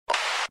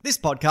This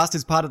podcast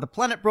is part of the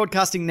Planet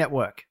Broadcasting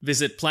Network.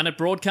 Visit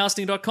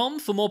planetbroadcasting.com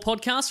for more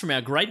podcasts from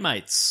our great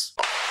mates.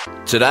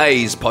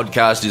 Today's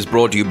podcast is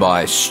brought to you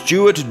by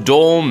Stuart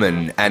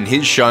Dorman and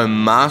his show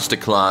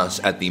Masterclass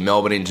at the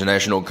Melbourne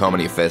International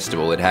Comedy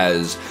Festival. It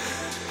has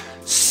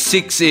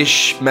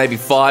 6-ish, maybe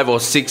 5 or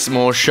 6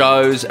 more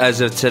shows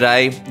as of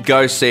today.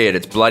 Go see it.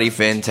 It's bloody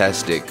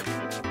fantastic.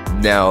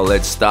 Now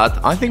let's start.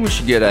 I think we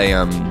should get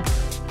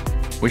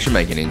we should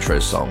make an intro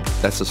song.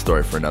 That's a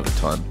story for another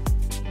time.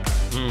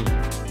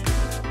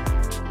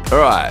 All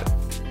right,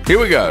 here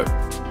we go.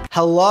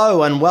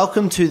 Hello and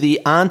welcome to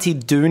the Auntie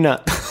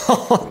Donna.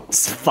 Oh,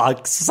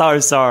 fuck, so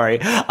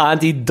sorry.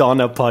 Auntie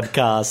Donna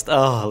podcast.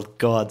 Oh,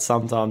 God,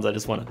 sometimes I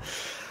just want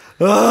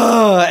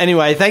to...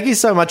 Anyway, thank you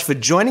so much for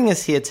joining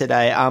us here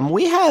today.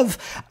 We have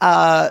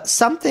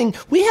some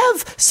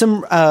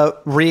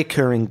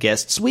reoccurring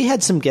guests. We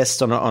had some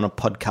guests on a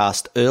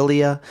podcast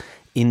earlier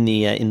in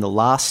the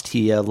last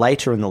year,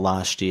 later in the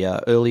last year,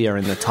 earlier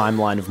in the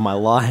timeline of my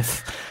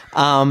life.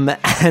 And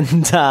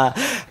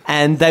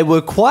they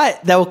were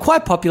quite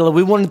popular.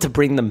 We wanted to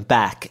bring them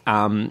back.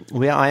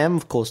 I am,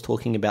 of course,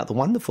 talking about the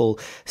wonderful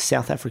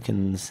South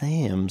African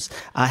Sams.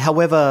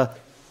 However,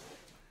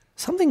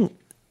 something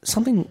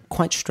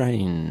quite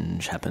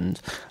strange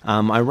happened.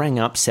 I rang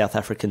up South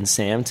African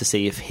Sam to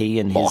see if he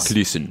and Mark,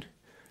 listen.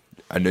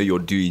 I know you're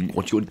doing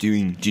what you're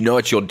doing. Do you know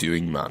what you're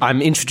doing, man?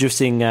 I'm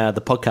introducing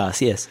the podcast,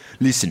 yes.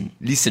 Listen,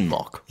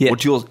 Mark. Yeah.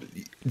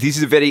 This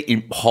is a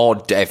very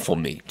hard day for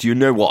me. Do you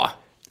know why?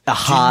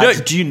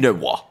 Do you know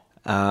why?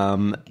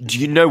 Do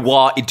you know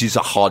why it is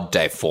a hard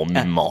day for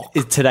me, Mark?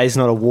 Today's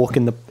not a walk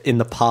in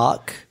the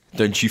park.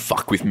 Don't you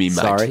fuck with me, mate.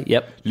 Sorry,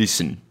 yep.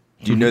 Listen,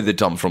 do you know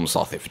that I'm from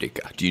South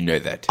Africa? Do you know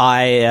that?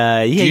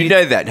 Yeah. Do you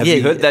know that? Have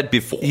you heard that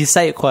before? You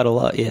say it quite a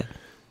lot, yeah.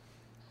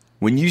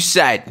 When you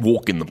say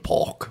walk in the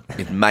park,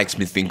 it makes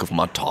me think of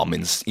my time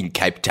in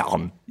Cape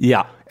Town.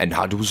 Yeah. And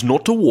how it was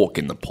not a walk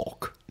in the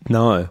park.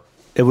 No.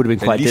 It would have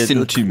been quite...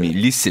 Listen to me,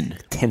 listen.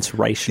 Tense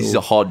racial. This is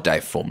a hard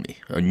day for me.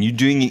 And you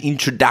doing an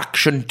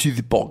introduction to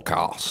the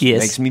podcast.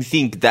 Yes. Makes me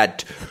think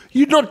that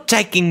you're not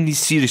taking this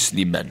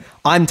seriously, man.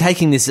 I'm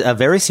taking this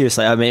very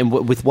seriously. I mean,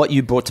 with what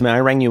you brought to me,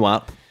 I rang you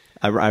up.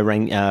 I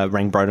rang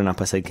Broden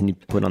up. I said, can you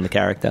put on the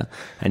character?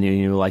 And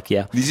you were like,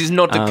 yeah. This is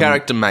not a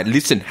character, mate.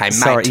 Listen, hey, mate,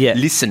 sorry, yeah.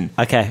 Listen.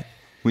 Okay.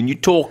 When you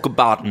talk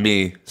about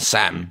me,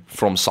 Sam,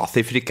 from South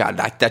Africa,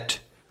 like that,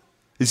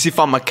 as if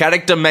I'm a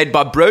character made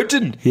by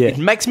Broden. Yeah. It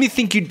makes me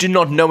think you do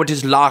not know what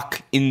it's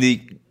like in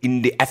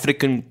the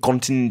African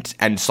continent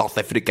and South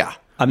Africa.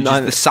 Which is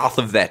the south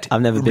of that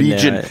I've never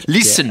region. been there.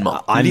 Listen, Yeah,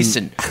 mate.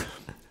 Listen.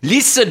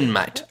 Listen,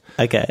 mate.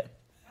 Okay.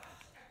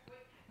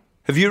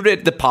 Have you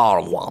read The Power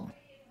of One?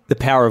 The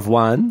Power of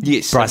One?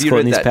 Yes. Bryce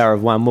Courtney's Power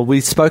of One. Well, we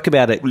spoke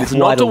about it Well, it's quite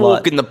not a a lot.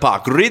 walk in the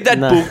park. Read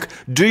that book.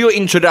 Do your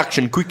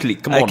introduction quickly.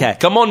 Come on. Okay.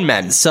 Come on,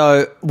 man.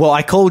 So,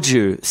 I called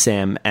you,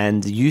 Sam,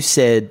 and you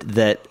said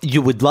that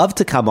you would love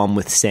to come on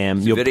with Sam.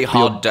 It's a very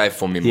hard day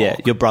for me, Mark. Yeah,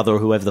 your brother or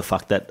whoever the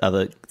fuck that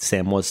other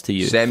Sam was to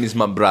you. Sam is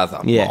my brother,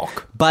 Yeah.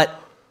 Mark.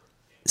 But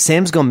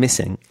Sam's gone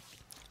missing.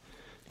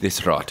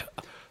 That's right.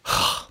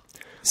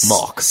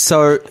 Mark.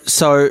 So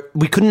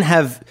we couldn't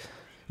have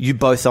you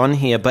both on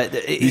here, but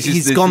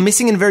he's gone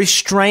missing in very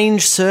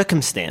strange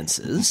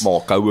circumstances.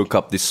 Mark, I woke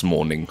up this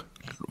morning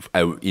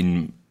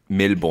in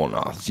Melbourne.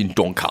 I was in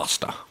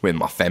Doncaster, where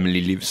my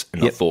family lives,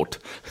 and Yep. I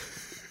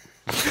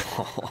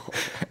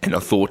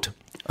thought,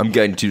 I'm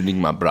going to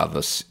ring my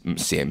brother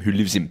Sam, who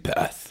lives in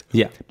Perth.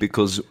 Yeah.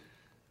 Because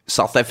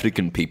South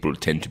African people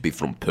tend to be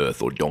from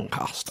Perth or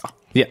Doncaster.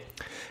 Yeah.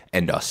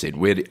 And I said,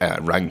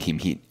 rang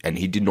him, and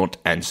he did not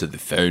answer the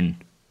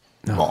phone.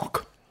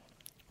 Mark,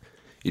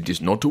 it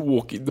is not a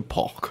walk in the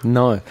park.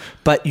 No,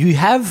 but we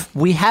have.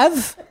 I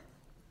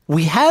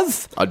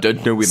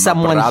don't know where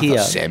someone my brother here.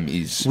 Sam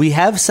is. We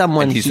have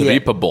someone and he's here.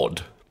 Ripper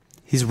bod.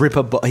 He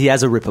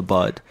has a ripper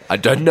bod. I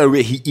don't know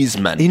where he is,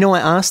 man. You know, I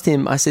asked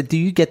him. I said, "Do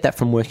you get that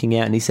from working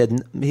out?" And he said,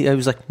 "He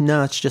was like,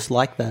 no, it's just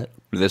like that."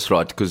 That's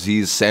right, because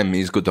Sam.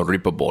 He's got a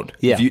ripper bod.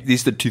 Yeah.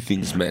 These are the two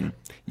things, man.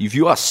 If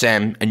you are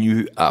Sam and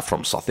you are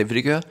from South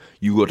Africa,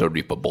 you got a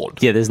ripper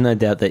bod. Yeah, there's no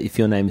doubt that if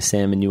your name is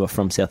Sam and you are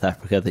from South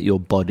Africa, that your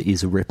bod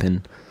is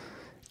ripping.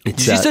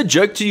 Is this a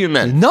joke to you,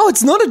 man? No,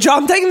 it's not a joke.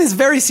 I'm taking this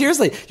very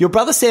seriously. Your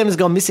brother Sam has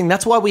gone missing.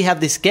 That's why we have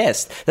this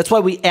guest. That's why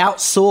we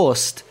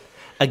outsourced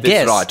a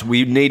guest. That's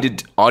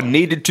right. I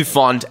needed to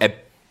find a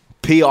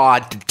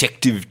PR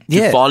detective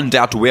to find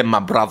out where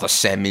my brother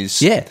Sam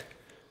is. Yeah.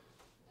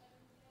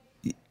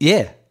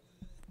 Yeah.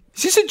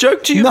 Is this a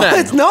joke to you, No,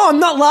 man? no, I'm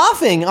not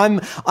laughing. I'm.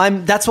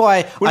 That's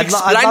why. Well,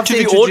 explain love to the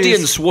introduce-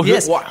 audience what-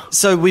 Yes. what-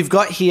 So we've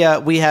got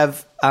here. We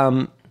have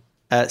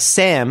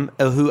Sam.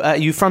 Who are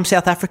you from?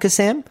 South Africa,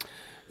 Sam?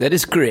 That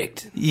is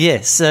correct.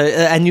 Yes.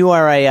 And you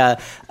are a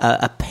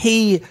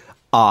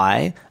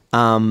PI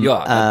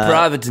A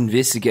private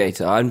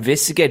investigator. I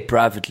investigate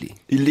privately.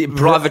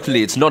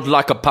 Privately, it's not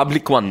like a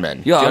public one, man.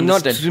 Yeah, Do you I'm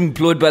not understand?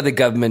 employed by the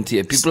government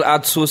here. People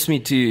outsource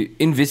me to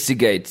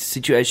investigate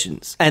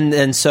situations.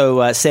 And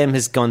so Sam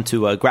has gone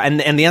to and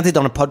the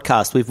Anti-Donna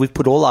podcast. We've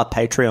put all our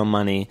Patreon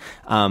money,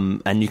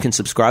 and you can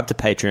subscribe to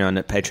Patreon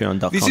at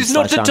patreon.com. This is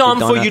not the time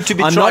for you to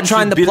be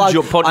trying to build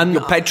your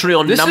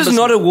Patreon This numbers. is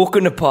not a walk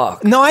in the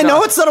park. No, I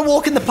know it's not a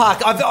walk in the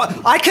park.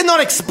 I cannot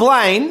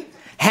explain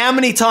how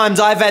many times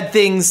I've had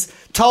things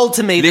told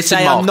to me that Listen,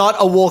 they Mark. are not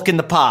a walk in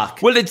the park.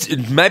 Well, it's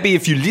maybe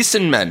if you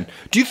listen, man.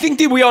 Do you think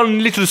that we are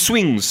on little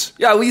swings?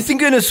 Yeah, well, you think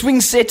you're in a swing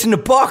set in a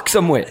park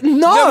somewhere?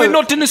 No, we're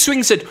not in a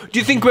swing set. Do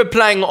you think we're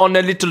playing on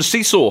a little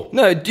seesaw?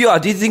 No, yeah,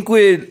 do you think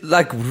we're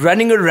like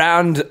running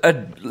around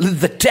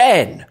the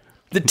tan?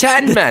 The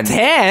tan, man.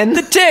 Tan?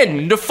 The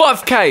 10, the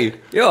 5K.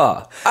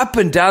 Yeah, up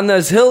and down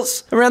those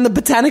hills. Around the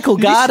botanical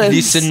gardens.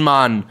 Listen,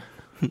 man.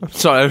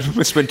 Sorry, I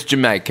almost went to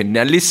Jamaica.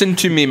 Now listen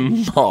to me,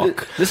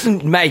 Mark.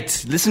 Listen,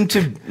 mate. Listen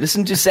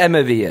to Sam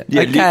over here.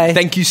 Yeah, Okay.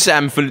 thank you,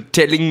 Sam, for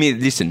telling me.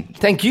 Listen.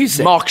 Thank you,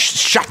 Sam. Mark,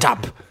 shut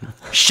up.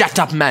 Shut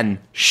up, man.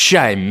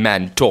 Shame,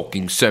 man,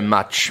 talking so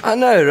much. I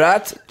know,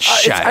 right? It's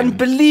Shame.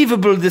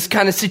 unbelievable, this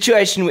kind of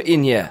situation we're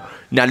in here.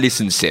 Now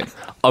listen, Sam.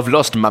 I've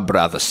lost my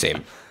brother,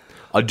 Sam.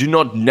 I do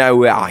not know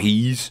where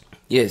he is.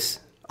 Yes.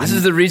 This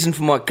is the reason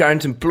for my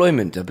current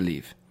employment, I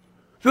believe.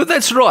 Well,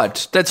 that's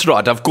right. That's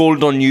right. I've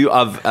called on you.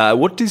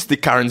 What is the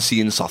currency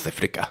in South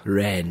Africa?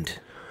 Rand.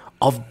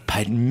 I've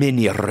paid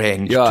many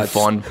rand Yeah, to it's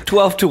find.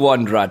 12 to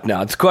 1 right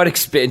now. It's quite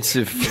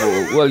expensive.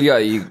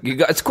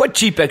 It's quite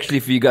cheap actually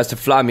for you guys to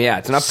fly me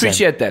out, and I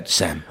appreciate that.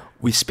 Sam,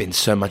 we spent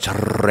so much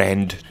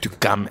rand to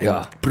come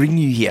Yeah. and bring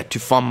you here to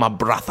find my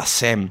brother,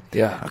 Sam.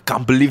 Yeah. I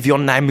can't believe your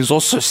name is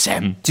also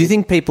Sam. Do you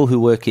think people who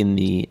work in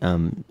the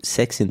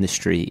sex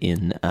industry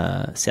in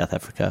South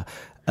Africa,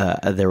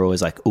 they're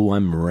always like, "Oh,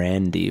 I'm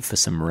randy for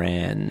some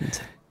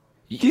rand"?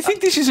 Do you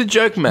think this is a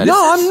joke, man?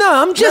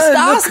 I'm just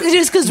asking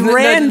just because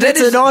rand. that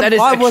It's an odd.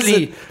 I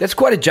wasn't, that's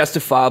quite a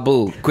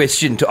justifiable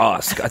question to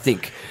ask, I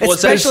think.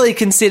 especially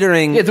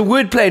considering. Yeah, the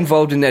wordplay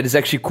involved in that is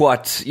actually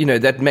quite,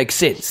 that makes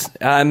sense.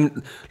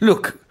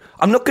 Look,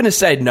 I'm not going to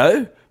say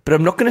no, but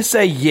I'm not going to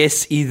say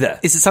yes either.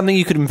 Is it something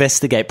you could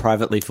investigate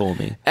privately for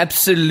me?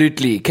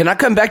 Absolutely. Can I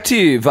come back to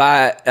you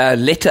via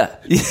letter?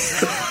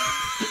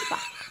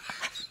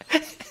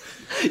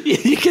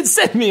 You can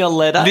send me a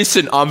letter.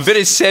 Listen, I'm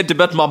very sad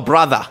about my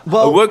brother.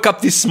 Well- I woke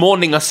up this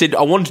morning, I said,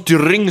 I wanted to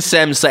ring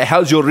Sam and say,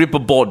 how's your ripper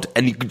bod?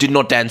 And he did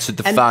not answer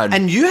the phone.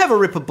 And you have a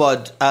ripper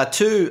bod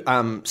too,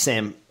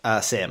 Sam.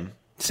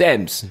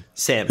 Sam's.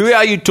 Sam. Who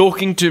are you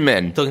talking to,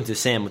 man? Talking to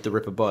Sam with the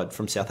ripper bod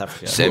from South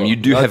Africa. Sam, you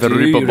do I have a do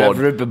ripper have bod.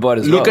 a ripper bod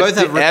as Look well. at Both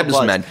have the ripper abs,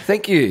 bods. man.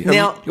 Thank you.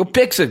 Now- Your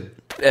pecs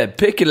are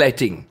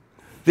percolating.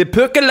 They're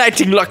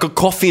percolating like a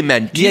coffee,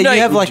 man. Do Yeah, know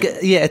you have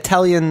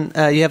Italian.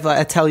 You have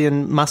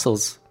Italian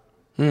muscles.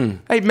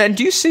 Hey, man,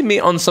 do you see me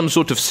on some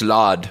sort of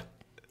slide?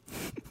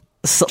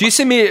 Do you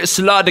see me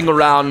sliding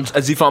around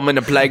as if I'm in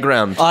a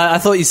playground? I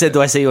thought you said,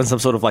 "Do I see you on some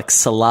sort of like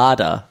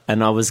salada?"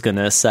 And I was going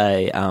to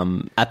say,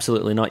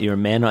 absolutely not. You're a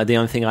man. The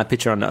only thing I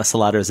picture on a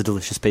salada is a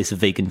delicious piece of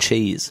vegan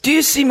cheese. Do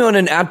you see me on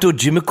an outdoor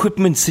gym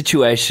equipment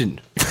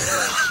situation?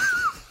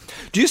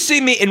 Do you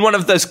see me in one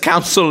of those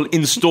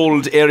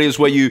council-installed areas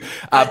where you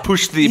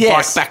push the yes.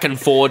 bike back and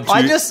forward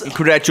to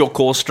create your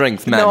core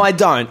strength, man? No, I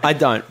don't.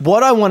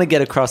 What I want to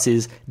get across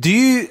is, do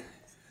you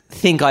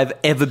think I've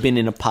ever been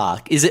in a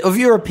park? Is it of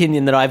your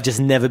opinion that I've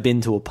just never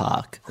been to a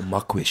park? My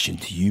question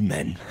to you,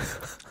 man,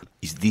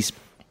 is this: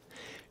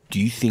 do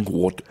you think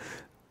what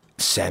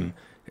Sam?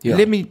 Yeah.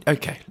 Let me.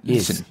 Okay,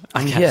 Yes. listen.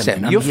 I'm here,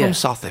 Sam, man, I'm you're here. from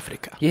South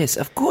Africa. Yes,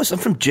 of course. I'm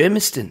from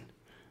Germiston.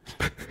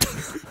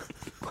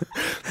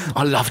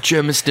 I love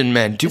Germiston,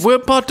 man. Where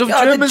part of the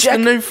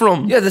Germiston are you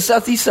from? Yeah, the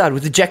southeast side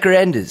with the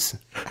jacarandas.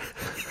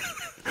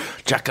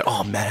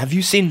 Oh man, have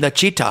you seen the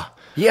cheetah?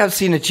 Yeah, I've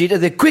seen a cheetah.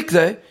 They're quick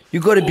though. You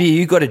got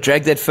to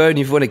drag that phone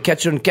if you want to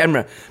catch it on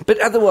camera. But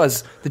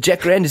otherwise, the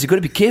jacarandas, you got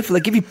to be careful. They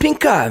give you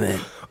pink eye, man.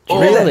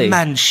 Really?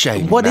 Man,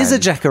 shame. What man. is a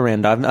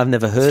jacaranda? I've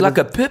never heard. It's like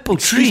of. a purple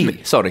Excuse tree.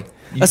 me. Sorry.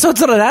 So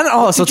it's not an animal.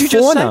 Oh, so Did it's you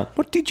just fauna. say?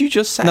 What did you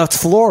just say? No,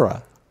 it's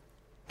flora.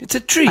 It's a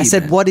tree. I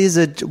said, man. what is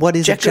a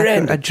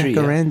Jacaranda a tree,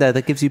 jacaranda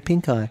that gives you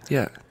pink eye?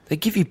 Yeah, they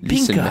give you pink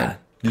Listen, eye. man.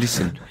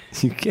 Listen.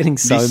 You're getting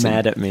so Listen.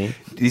 mad at me.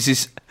 This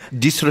is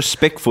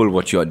disrespectful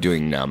what you are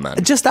doing now,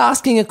 man. Just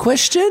asking a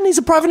question. He's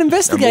a private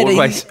investigator.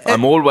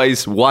 I'm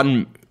always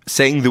one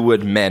saying the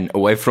word man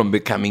away from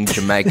becoming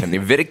Jamaican. They're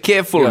very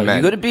careful, Yeah, man.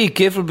 you got to be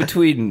careful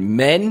between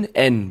men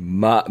and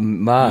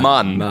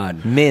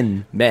man.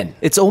 Men.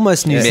 It's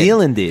almost New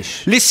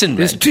Zealandish. Listen, man.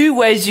 There's two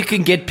ways you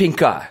can get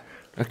pink eye.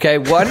 Okay,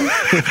 one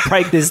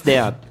Break this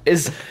down.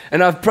 is,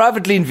 and I've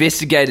privately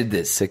investigated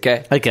this.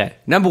 Okay. Okay.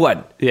 Number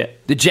one. Yeah.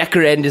 The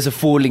jacarandas are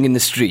falling in the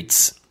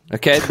streets.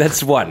 Okay,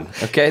 that's one.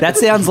 Okay, That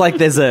sounds like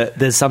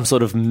there's some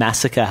sort of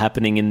massacre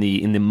happening in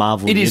the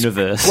Marvel It is.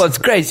 universe. Well, it's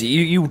crazy.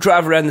 You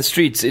drive around the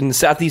streets in the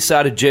southeast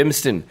side of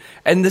Germiston,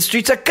 and the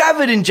streets are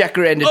covered in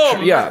jacaranda.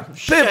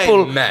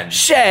 Purple.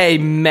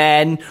 Shame,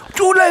 man.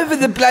 All over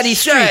the bloody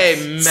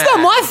streets. It's not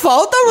my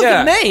fault. Don't look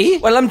at me.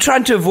 Well, I'm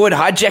trying to avoid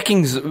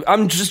hijackings.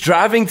 I'm just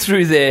driving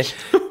through there,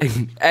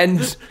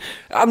 and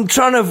I'm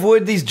trying to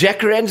avoid these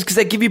jacarandas because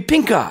they give you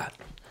pink eye.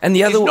 And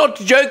the He's other not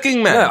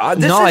joking, man. I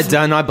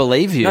don't. I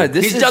believe you. No,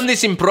 this He's is, done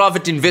this in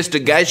private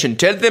investigation.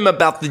 Tell them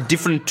about the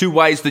different 2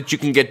 ways that you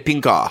can get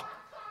pink eye.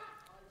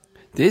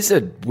 There's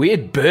a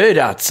weird bird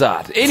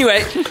outside.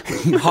 Anyway,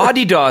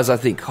 Hardy Dars, I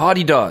think.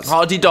 Hardy Dars.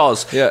 Hardy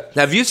Dars. Yeah.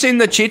 Have you seen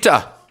the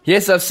cheetah?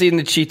 Yes, I've seen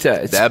the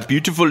cheetah. They're a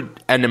beautiful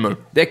animal.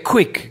 They're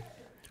quick.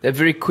 They're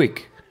very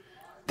quick.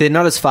 They're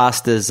not as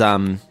fast as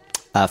a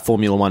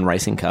Formula One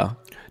racing car.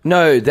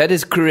 No, that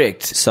is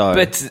correct. So-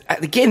 but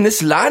again,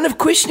 this line of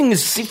questioning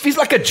feels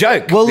like a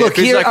joke. Well, look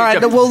Feels here. like a All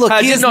right. joke. Well, look.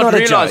 I did Here's not not a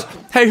realise. joke.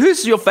 Hey,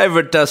 who's your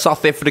favourite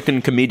South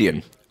African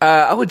comedian?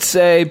 I would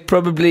say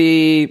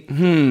probably,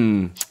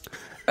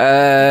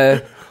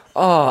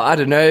 I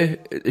don't know,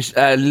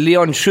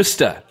 Leon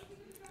Schuster.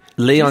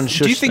 Leon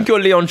Schuster. Do you think you're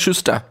Leon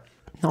Schuster?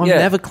 No, I've Yeah.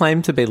 never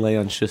claimed to be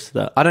Leon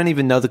Schuster. I don't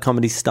even know the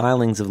comedy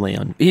stylings of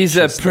Leon. He's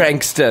a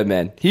prankster,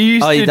 man. He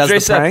used Oh, to he does the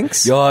dress up.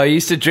 pranks? Yeah, he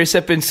used to dress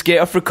up and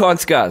scare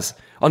Afrikaans guys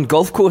on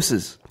golf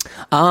courses.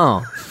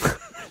 Oh,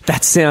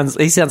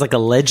 he sounds like a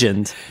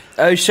legend.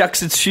 Oh,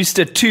 shucks, it's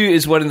Schuster 2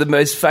 is one of the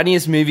most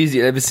funniest movies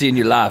you'll ever see in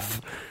your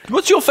life.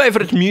 What's your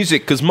favourite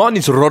music? Because mine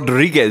is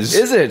Rodriguez.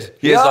 Is it?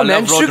 Yes, Yeah, I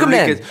man, love Sugar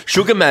Man. Rodriguez.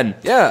 Sugar Man.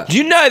 Yeah. Do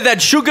you know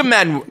that Sugar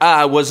Man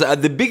was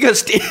the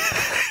biggest...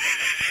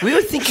 We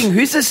were thinking,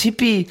 who's this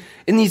hippie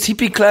in these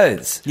hippie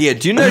clothes? Yeah,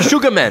 do you know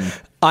Sugar Man?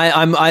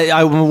 I'm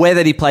aware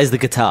that he plays the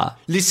guitar.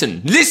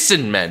 Listen,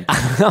 man.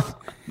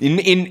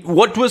 In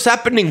what was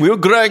happening, we were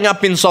growing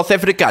up in South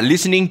Africa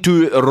listening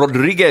to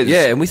Rodriguez.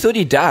 Yeah, and we thought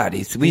he died.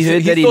 We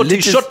heard that thought he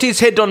lit shot his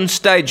head on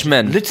stage,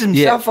 man. lit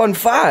himself on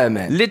fire,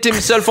 man. Lit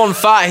himself on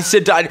fire. He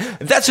said,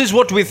 "That is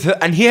what with,"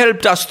 and he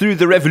helped us through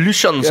the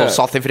revolutions Yeah. of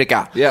South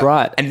Africa. Yeah.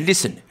 Right. And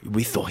listen,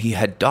 we thought he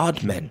had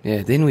died, man.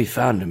 Yeah, then we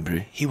found him,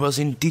 bro. He was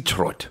in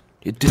Detroit.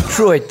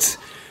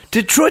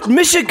 Detroit,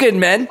 Michigan,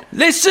 man.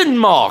 Listen,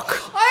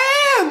 Mark.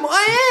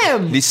 I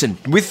am. Listen,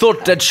 we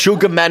thought that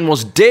Sugar Man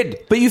was dead.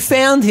 But you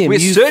found him. We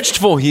You searched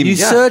for him. You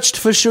Yeah. searched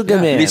for Sugar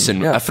Man.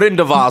 Listen, Yeah. a friend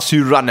of ours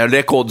who ran a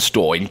record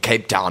store in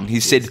Cape Town, he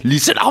said,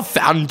 "Listen, I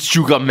found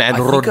Sugar Man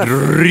think I-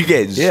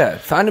 Rodriguez." Yeah,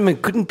 found him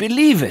and couldn't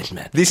believe it,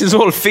 man. This is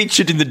all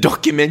featured in the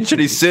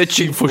documentary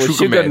Searching for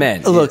Sugar,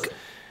 Man. Look,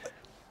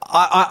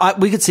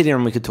 we could sit here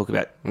and we could talk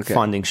about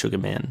finding Sugar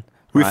Man.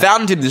 We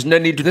found him. There's no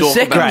need to The talk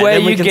second about it. way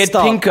then we you can get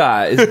stop. pink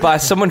eye is by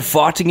someone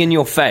farting in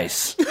your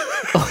face.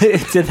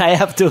 Do they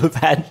have to have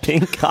had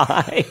pink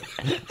eye?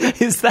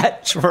 Is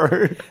that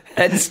true?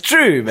 That's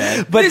true,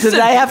 man. But Listen, do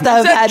they have to have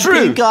is that had true?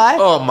 pink eye?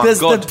 Oh my Does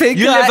God! The pink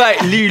you eye...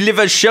 live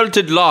a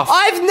sheltered life.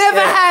 I've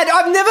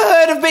never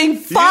heard of being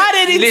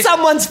farted in listen-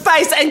 someone's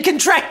face and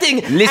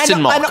contracting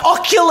Listen, Mark. an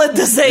ocular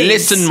disease.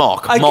 Listen,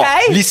 Mark. Okay?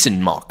 Mark.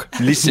 Listen, Mark.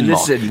 Listen.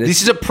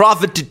 This is a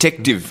private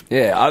detective.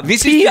 Yeah,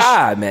 This is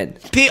PR, man.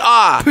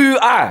 PR. Poo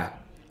eye.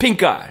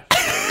 Pink eye.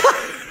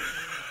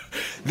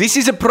 This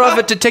is a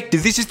private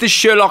detective. This is the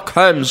Sherlock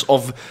Holmes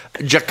of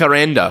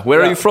Jacaranda.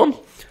 Where are Yeah. you from?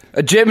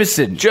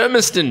 Jameson.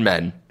 Germiston,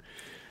 man.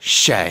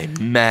 Shame,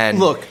 man.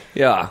 Look,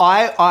 Yeah.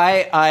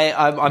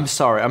 I'm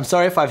sorry. I'm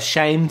sorry if I've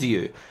shamed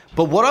you.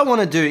 But what I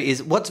want to do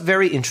is, what's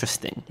very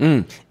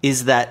interesting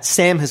is that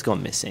Sam has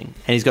gone missing,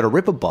 and he's got a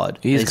ripper bod.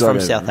 He's and got from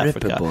a South ripper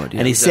Africa, bod, yeah.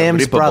 and he's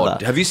Sam's Ripper brother.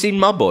 bod. Have you seen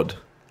my bod?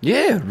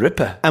 Yeah,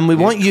 Ripper. And we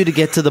want you to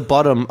get to the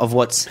bottom of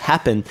what's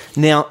happened.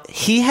 Now,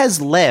 he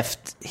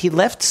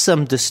left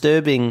some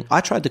disturbing,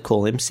 I tried to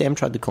call him, Sam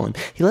tried to call him.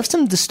 He left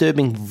some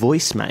disturbing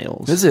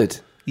voicemails. Is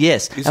it?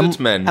 Yes. Is and, it,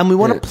 man? And we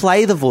want Yeah. to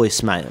play the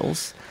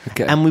voicemails.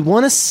 Okay. And we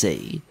want to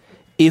see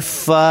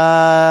if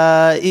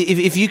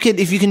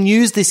you can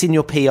use this in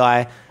your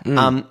PI.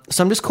 So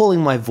I'm just calling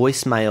my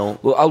voicemail.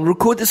 Well, I'll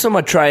record this on my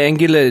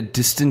triangular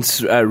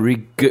distance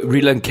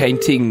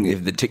relocating.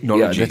 If the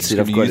technology. Yeah, that's it.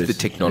 Have I've you got used it. the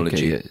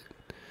technology? Okay, yeah.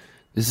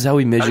 This is how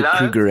we measure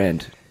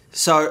Krugerrand.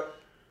 So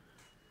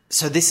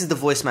this is the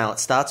voicemail. It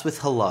starts with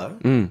hello,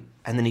 and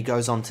then he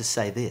goes on to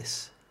say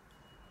this.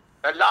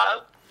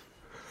 Hello?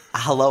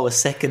 Hello a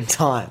second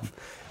time.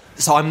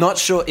 So I'm not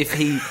sure if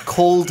he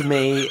called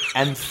me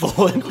and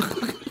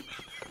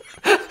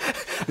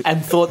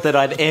thought that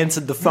I'd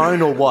answered the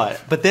phone or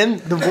what. But then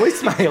the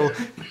voicemail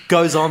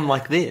goes on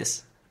like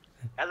this.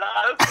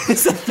 Hello?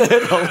 It's a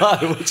third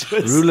hello, which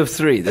was Rule of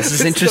 3. This is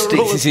the interesting.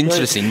 rule This is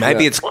interesting.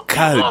 Maybe it's What do you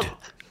code. want?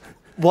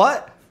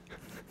 what?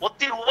 What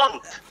do you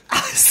want?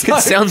 So-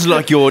 It sounds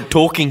like you're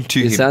talking to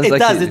him. Sounds It like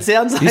does. It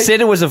sounds You like-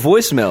 said it was a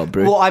voicemail,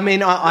 bro. well, I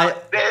mean, I I'm a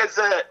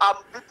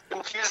bit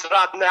confused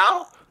right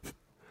now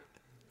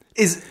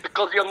is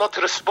because you're not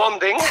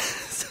responding.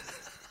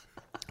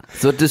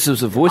 Thought this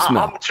was a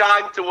voicemail. I'm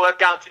trying to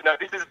work out,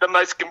 this is the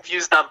most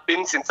confused I've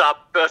been since I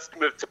first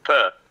moved to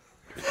Perth.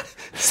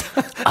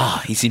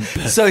 He's in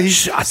Perth. So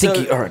he's. I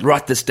think. All right,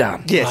 write this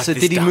down. Yeah. So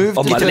did he move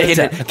on to my Perth?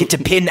 letter? Get a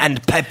pen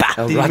and paper.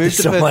 I'll Did he write move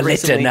this to on Perth my letter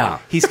recently?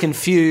 now. He's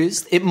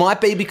confused. It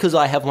might be because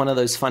I have one of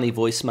those funny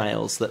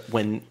voicemails that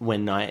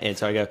when I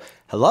answer, I go,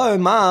 "Hello,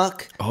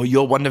 Mark." Oh,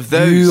 you're one of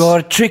those. You are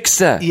a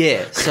trickster.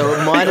 Yeah. So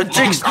it might have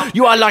been.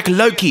 You are like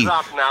Loki.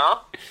 Right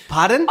now,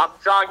 Pardon? I'm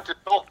trying to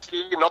talk to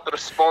you, you're not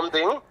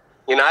responding.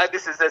 You know,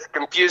 this is as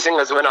confusing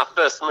as when I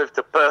first moved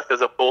to Perth as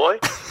a boy.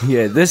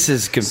 Yeah, this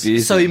is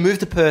confusing. So he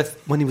moved to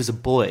Perth when he was a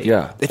boy.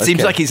 yeah, It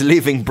seems like he's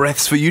leaving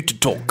breaths for you to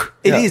talk.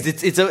 It is.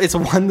 It's a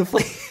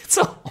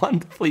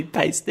wonderfully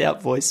paced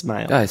out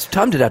voicemail. Guys,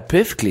 timed it out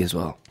perfectly as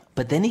well.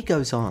 But then he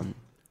goes on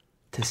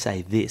to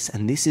say this,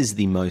 and this is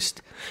the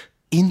most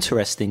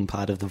interesting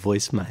part of the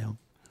voicemail.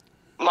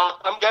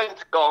 Mark, I'm going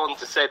to go on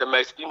to say the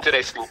most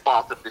interesting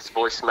part of this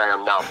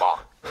voicemail now,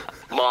 Mark.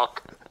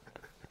 Mark,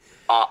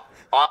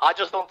 I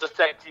just want to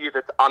say to you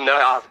that I know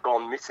I've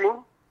gone missing,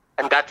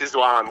 and that is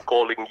why I'm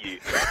calling you.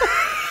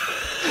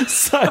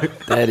 So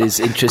That is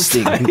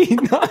interesting. he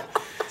knows,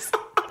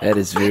 That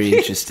is very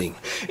interesting.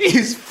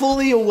 he's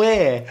fully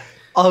aware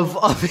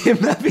of him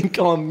having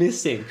gone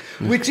missing,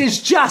 which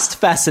is just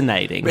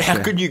fascinating.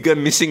 How could you go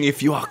missing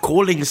if you are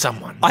calling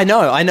someone? I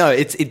know.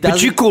 It does.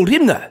 But you called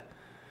him though,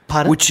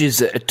 Pardon? which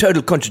is a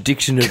total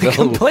contradiction of the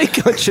whole. complete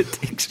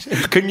contradiction.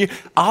 Can you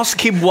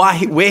ask him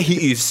where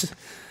he is?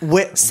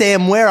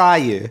 Sam, where are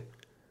you?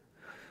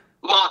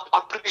 Mark,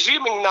 I'm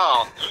presuming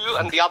now you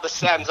and the other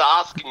Sams are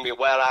asking me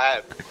where I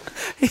am.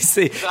 He's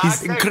So I'm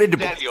going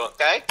incredible. to tell you,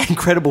 okay?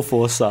 incredible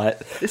foresight.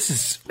 This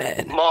is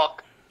man.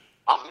 Mark,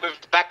 I've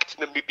moved back to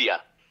Namibia.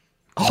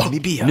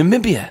 Namibia.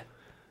 Namibia.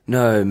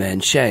 No man,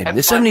 shame. And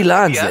There's so by many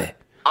lines Namibia, there.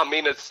 I'm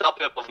in a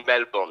suburb of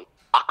Melbourne.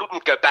 I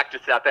couldn't go back to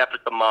South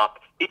Africa, Mark.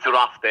 It's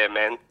rough there,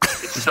 man.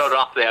 It's so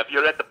rough there. Have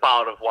you read The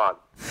Power of One?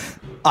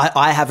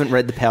 I haven't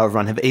read The Power of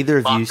Run. Have either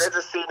of you? Mark, there's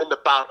a scene in The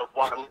Power of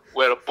One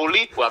where a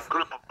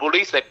group of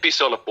bullies, they piss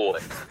on a boy.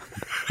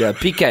 Yeah,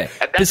 PK,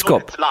 And that's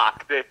what Piscop. it's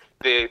like.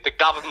 The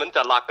government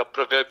are like a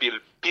proverbial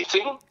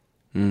pissing,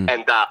 and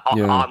Yeah.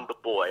 I'm the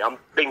boy. I'm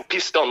being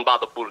pissed on by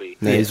the bully.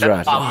 No, he's That's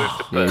right. why I moved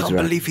to Yeah, Perth. he's I can't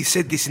right. believe he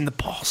said this in the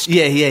past.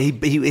 Yeah. He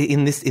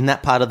in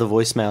that part of the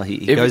voicemail,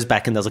 he goes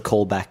back and does a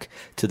callback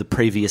to the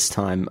previous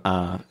time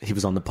he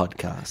was on the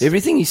podcast.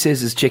 Everything he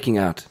says is checking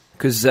out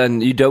because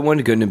you don't want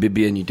to go to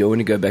Namibia and you don't want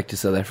to go back to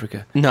South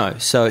Africa. No,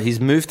 so he's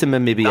moved to No,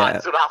 Namibia.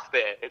 it's rough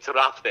there. It's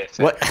rough there.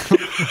 sir. What?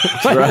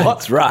 It's right.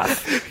 It's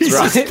rough. It's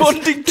rough.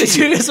 Responding to you. Did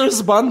you just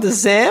respond to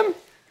Sam?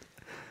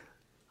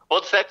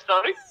 What's that,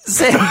 sorry?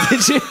 Sam,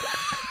 did you?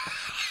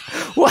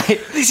 Wait,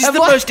 This is the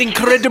most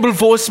incredible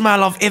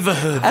voicemail I've ever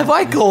heard. Have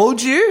I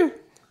called you?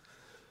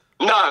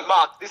 No,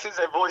 Mark, this is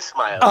a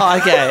voicemail. Oh,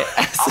 okay.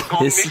 I've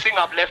gone missing.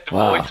 I've left a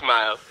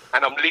voicemail,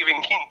 and I'm leaving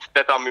hints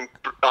that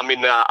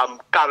I'm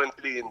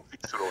currently in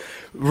Fitzroy.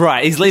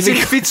 Right, he's leaving.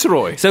 in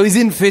Fitzroy. So he's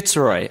in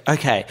Fitzroy.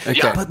 Okay.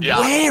 Yeah, But yeah.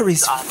 where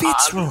is I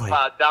Fitzroy?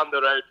 live, down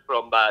the road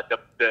from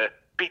the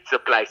pizza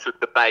place with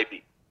the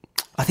baby.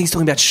 I think he's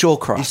talking about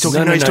Shawcross. He's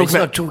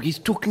talking He's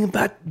talking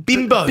about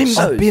Bimbos.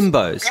 Oh,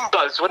 Bimbos.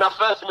 Bimbos. When I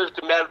first moved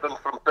to Melbourne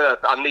from Perth,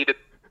 I needed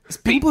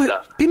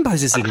pizza.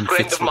 Bimbos isn't A in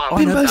friend of Fitzroy. mine Oh,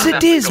 from no, Bimbos. South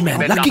It is, Africa, we man.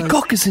 met Lucky up at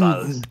Cock is in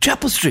Bimbos.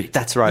 Chapel Street.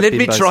 That's right. Let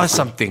me Bimbos try is-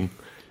 something.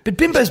 But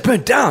Bimbo's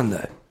burnt down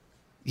though.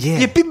 Yeah.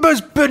 Yeah, Bimbo's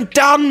burnt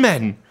down,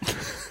 man.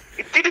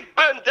 It didn't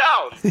burn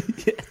down.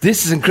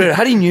 This is incredible.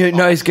 How do you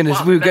know he's going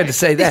to? We were going to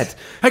say that.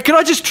 Hey, can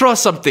I just try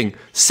something?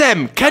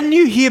 Sam, can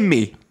you hear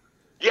me?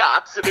 Yeah,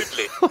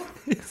 absolutely.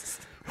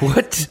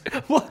 What?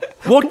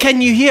 What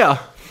can you hear?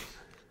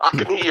 I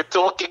can hear you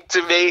talking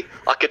to me.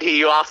 I can hear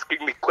you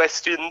asking me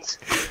questions.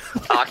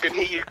 I can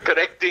hear you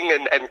correcting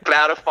and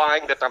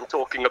clarifying that I'm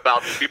talking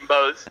about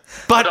bimbos.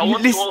 But I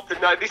want listen- you all to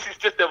know this is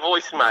just a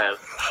voicemail.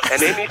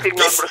 And anything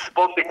I'm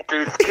responding to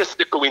is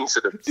just a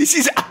coincidence. This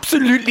is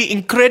absolutely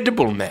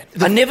incredible, man.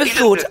 I never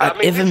thought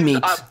I'd ever meet,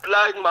 I'm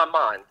blowing my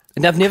mind.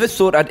 and I've never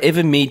thought I'd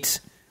ever meet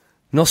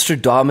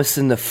Nostradamus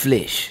in the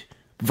flesh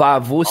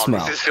via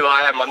voicemail. This is who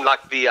I am. I'm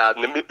like the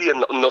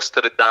Namibian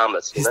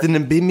Nostradamus. You He's know?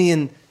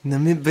 the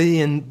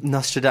Namibian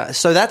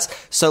Nostradamus.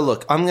 So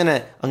look, I'm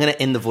gonna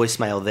end the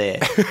voicemail there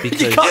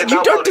because can't- you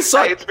no don't worries.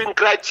 decide- Hey, it's been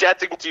great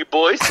chatting to you,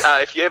 boys.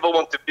 If you ever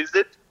want to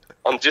visit,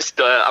 I'm just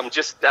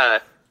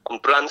on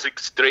Brunswick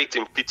Street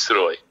in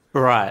Fitzroy.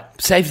 right.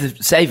 Save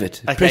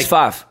it. Okay. Press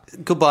 5.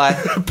 Goodbye.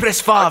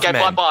 Press 5, Okay,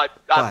 man. bye-bye.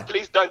 Bye.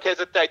 Please don't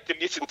hesitate to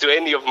listen to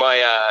any of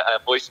my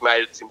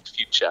voicemails in the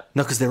future.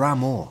 No, because there are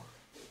more.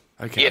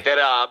 Okay. Yeah, there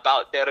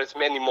are as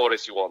many more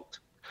as you want.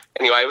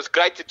 Anyway, it was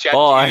great to chat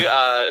Bye.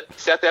 to you.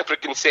 South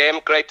African Sam,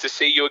 great to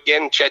see you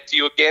again, chat to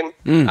you again.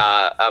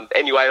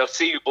 Anyway, I'll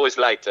see you boys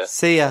later.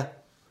 See ya.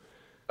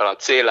 All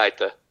right, see you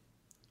later.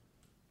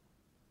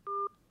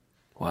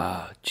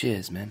 Wow.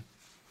 Cheers, man.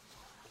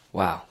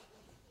 Wow.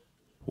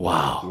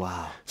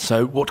 Wow.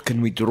 So what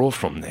can we draw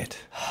from that?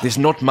 There's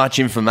not much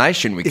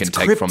information we can It's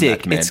take cryptic. from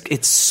that, man.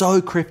 It's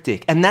so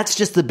cryptic, and that's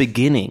just the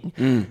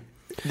beginning.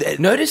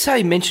 Notice how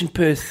he mentioned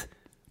Perth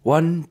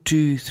 1,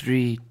 2,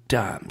 3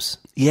 times.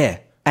 Yeah.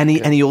 And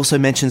he also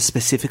mentioned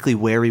specifically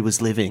where he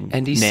was living.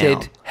 And he now.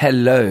 said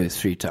hello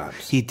 3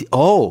 times.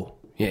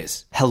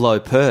 Yes. Hello,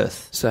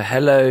 Perth. So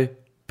hello,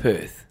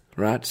 Perth,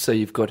 right? So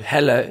you've got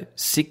hello,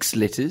 6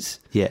 letters.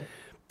 Yeah.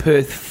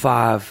 Perth,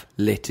 5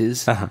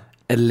 letters.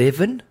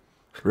 11,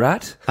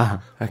 right?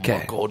 Okay. Oh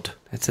my God.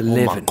 That's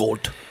 11. Oh my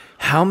God.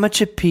 How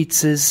much are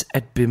pizzas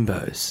at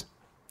Bimbo's?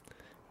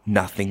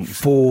 Nothing.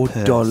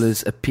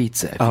 $4 a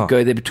pizza. If you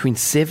go there between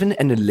 7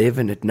 and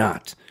 11 at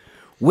night.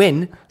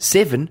 When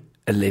 7,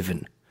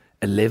 11.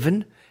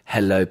 11,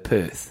 hello,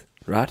 Perth,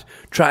 right?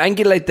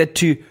 Triangulate that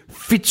to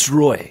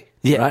Fitzroy,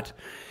 right?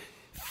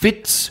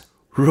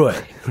 Fitzroy,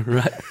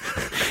 right?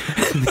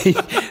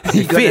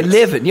 You got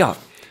 11, yeah.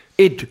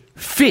 It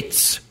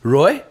fits,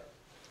 Roy.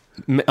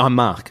 I'm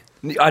Mark.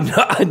 I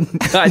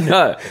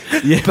know.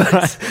 Yeah,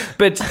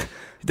 but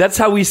that's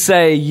how we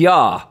say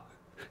yeah.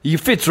 You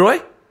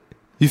Fitzroy?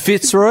 You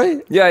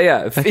Fitzroy?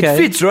 Yeah. Okay. It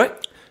fits, right?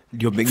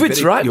 You're being Fits,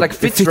 very- right? you're- Like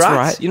fits, Fits right?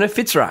 right. You know,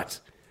 fits, right?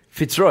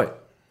 Fitzroy.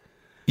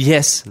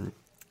 Yes.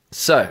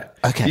 So,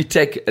 Okay. you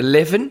take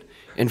 11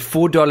 and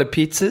 $4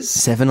 pizzas.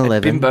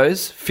 7-Eleven. At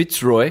Bimbo's,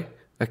 Fitzroy,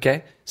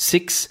 okay?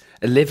 6,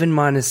 11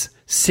 minus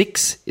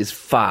 6 is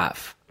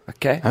 5,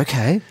 okay?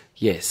 Okay.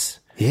 Yes.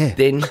 Yeah.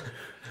 Then,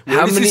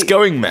 Where is this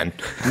going, man?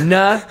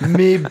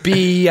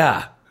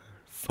 Namibia.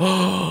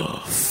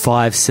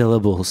 5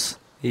 syllables.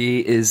 He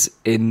is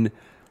in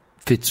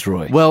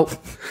Fitzroy. Well,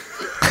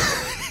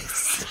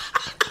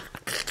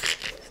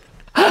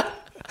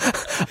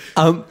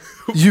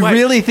 you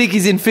really think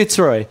he's in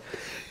Fitzroy?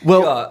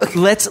 Well,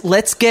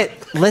 let's get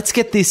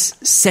this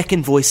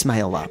second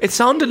voicemail up. It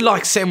sounded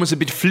like Sam was a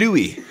bit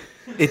fluey.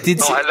 It did.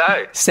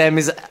 Hello. Sam?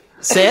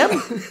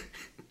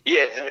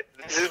 Yeah,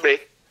 this is me.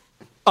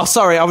 Oh,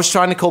 sorry. I was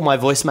trying to call my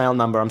voicemail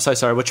number. I'm so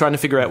sorry. We're trying to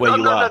figure out where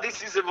you No, are.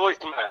 this is a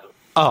voicemail.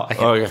 Oh,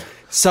 okay. Okay.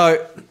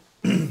 So,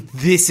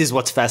 this is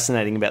what's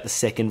fascinating about the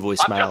second I've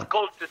voicemail. just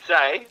called to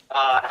say,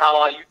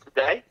 how are you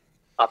today?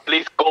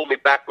 Please call me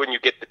back when you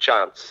get the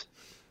chance.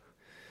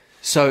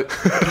 So,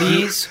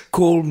 Please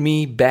call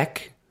me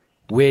back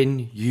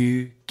when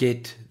you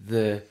get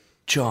the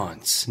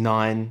chance.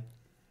 9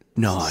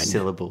 9.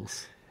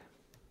 syllables.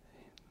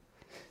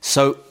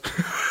 So,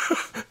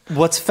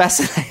 what's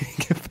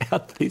fascinating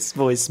about this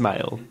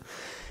voicemail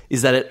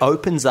is that it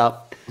opens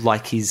up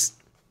like he's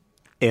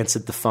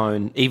answered the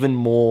phone even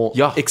more.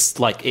 Yeah.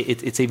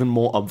 It's even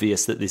more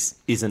obvious that this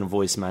isn't a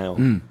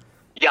voicemail.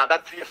 Yeah,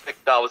 that's the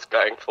effect I was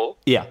going for.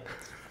 Yeah.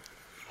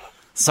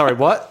 Sorry,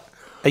 what?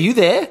 Are you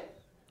there?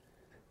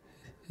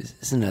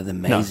 Isn't that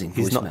amazing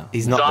he's voicemail? not.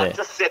 He's So not I there.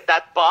 just said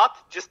that part,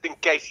 just in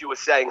case you were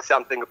saying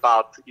something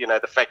about,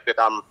 the fact that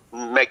I'm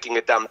making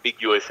it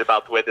ambiguous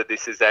about whether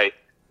this is a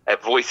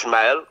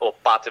voicemail or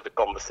part of a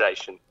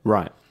conversation.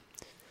 Right.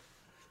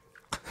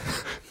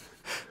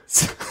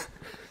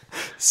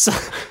 So,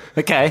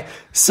 okay.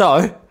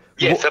 So,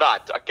 Yes,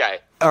 right, okay.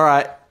 all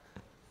right.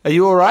 Are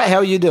you all right? How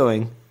are you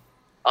doing?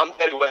 I'm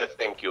very well,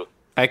 thank you.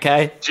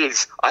 Okay.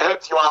 Jeez, I heard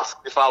you asked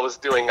if I was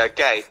doing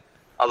okay.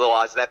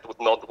 Otherwise, that would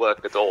not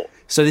work at all.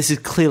 So this is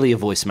clearly a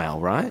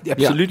voicemail, right?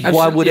 Absolutely.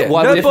 Why would it?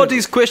 Why would it?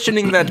 Nobody's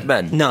questioning that,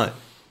 man. No.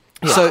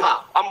 So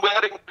I'm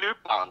wearing blue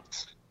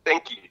pants.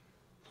 Thank you.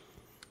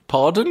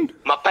 Pardon?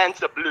 My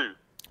pants are blue.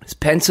 His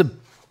pants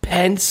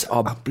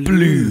are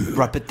blue.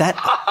 right, but that.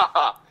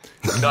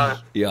 No,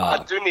 Yeah.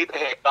 I do need a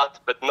haircut,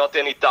 but not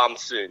anytime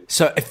soon.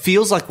 So it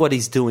feels like what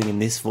he's doing in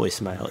this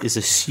voicemail is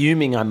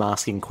assuming I'm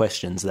asking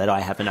questions that I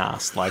haven't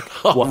asked, like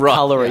what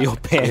color are your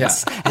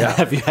pants, and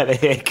have you had a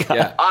haircut?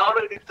 Yeah. I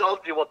already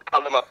told you what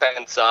color my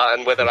pants are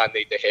and whether I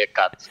need a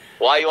haircut.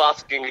 Why are you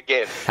asking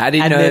again? How do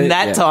you And know? then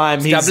that time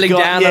he's doubling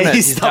got, down yeah, on it.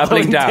 He's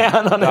doubling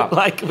down on Yeah. it,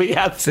 like we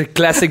have. It's a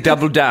classic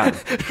double down.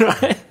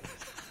 Right?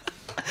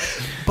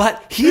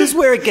 But here's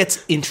where it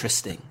gets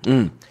interesting.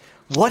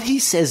 What he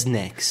says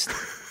next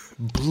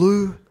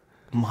blew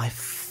my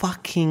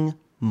fucking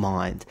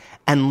mind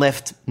and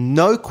left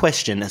no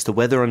question as to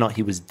whether or not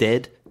he was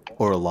dead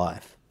or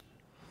alive.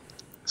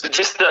 So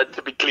just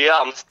to be clear,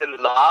 I'm still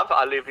alive.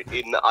 I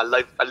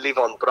live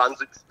on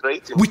Brunswick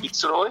Street in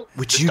Fitzroy.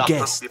 Which just you up from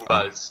guessed.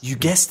 Bimbo's. You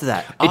guessed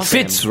that. It Awesome.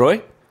 fits,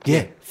 Roy.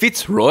 Yeah.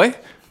 Fitzroy?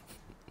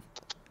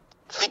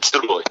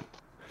 Fitzroy.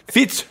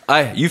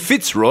 You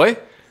Fitzroy?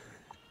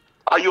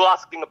 Are you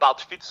asking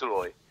about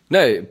Fitzroy?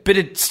 No, but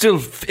it still,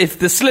 if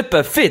the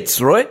slipper fits,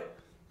 Roy.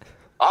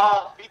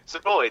 Ah,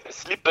 Fitzroy. The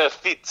slipper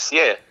fits,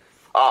 yeah.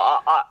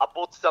 I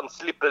bought some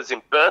slippers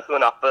in Perth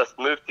when I first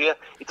moved here.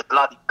 It's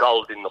bloody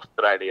cold in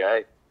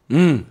Australia,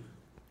 eh?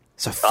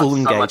 So full So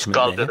much engagement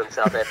colder there. than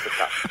South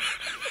Africa.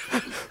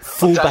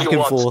 Full Tell back you and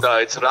what, forth. though,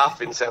 it's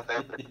rough in South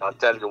Africa. I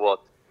tell you what.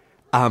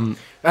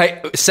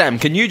 Hey, Sam,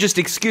 can you just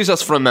excuse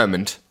us for a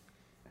moment?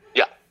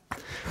 Yeah.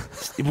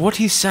 What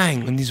he's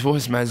saying in his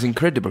voicemail is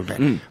incredible,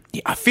 man.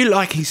 Yeah, I feel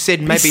like he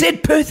said maybe... He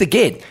said Perth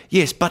again.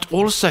 Yes, but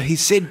also he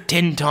said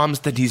 10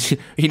 times that he's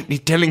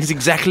telling us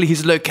exactly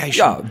his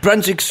location. Yeah,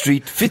 Brunswick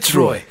Street,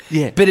 Fitzroy.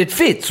 Yeah. But it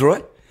fits,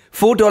 Roy.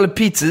 $4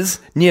 pizzas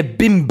near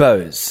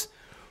Bimbo's.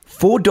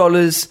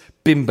 $4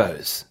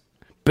 Bimbo's.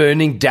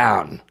 Burning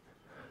down.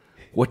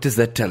 What does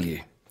that tell you?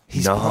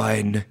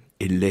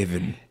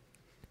 9/11.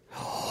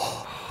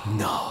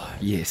 No.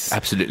 Yes.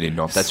 Absolutely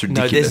not. That's No,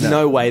 ridiculous. there's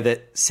no way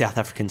that South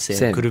African Sam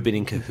Sam. could have been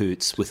in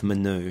cahoots with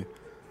Manu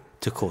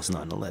to cause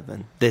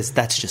 9/11.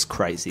 That's just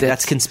crazy. That's-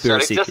 That's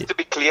conspiracy. Sorry, just to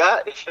be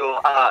clear, if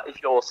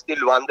you're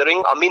still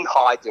wondering, I'm in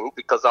hiding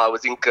because I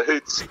was in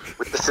cahoots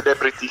with the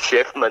celebrity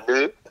chef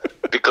Manu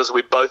because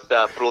we both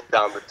brought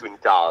down the Twin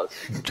Towers.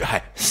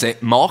 Hey,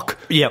 Mark,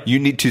 Yep. you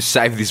need to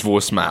save this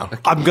voicemail.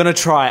 I'm going to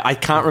try. I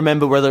can't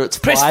remember whether it's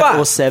Press 5 5.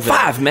 or 7.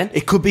 5, man.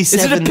 It could be Is it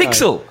a 7. though.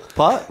 pixel?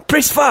 What?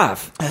 Press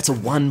 5. That's a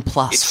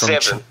 1+. It's from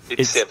 7.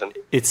 It's 7.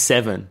 It's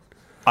 7.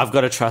 I've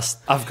got to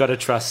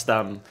trust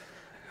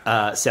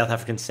South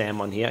African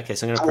Sam on here. Okay,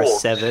 so I'm going to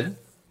press Dwarves. 7.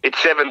 It's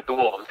 7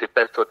 dwarves, if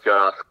that's what you're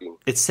asking.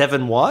 It's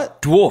 7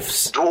 what?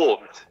 Dwarfs.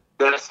 Dwarves.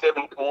 There are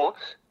 7 dwarves.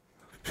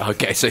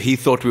 Okay, so he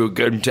thought we were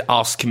going to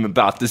ask him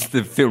about the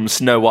film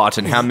Snow White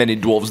and how many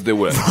dwarves there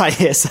were. Right,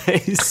 yes.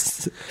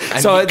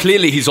 And So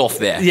clearly he's off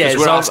there. Yeah, because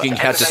we're so- asking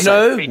how to say.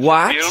 Snow Feature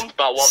White films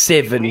by Walt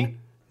 7 Disney.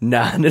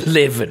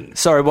 9/11.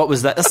 Sorry, what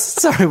was that?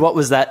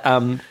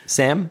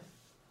 Sam?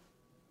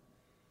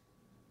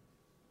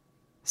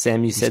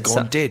 Sam, you It's said gone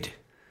something. dead.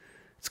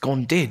 It's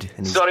gone dead.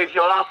 Sorry, if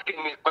you're asking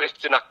me a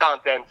question, I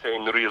can't answer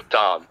in real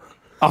time.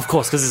 Of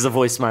course, because it's a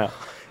voicemail.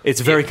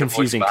 It's very It's a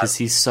confusing voicemail. because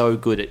he's so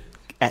good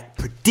at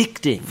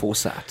predicting.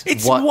 Foresight.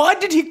 It's What- why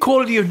did he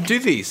call you and do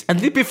this? And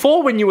then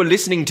before, when you were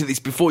listening to this,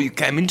 before you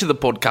came into the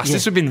podcast,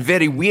 this would have been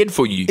very weird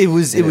for you. It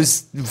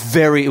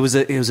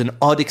was an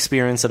odd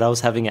experience that I was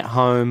having at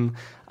home,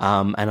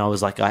 and I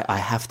was like, I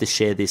have to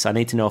share this. I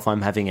need to know if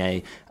I'm having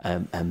a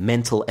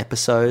mental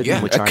episode, Yeah,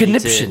 in which A I need to-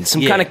 conniption.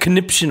 Some kind of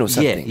conniption or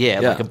something.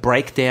 Yeah, like a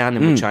breakdown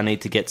in which I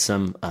need to get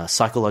some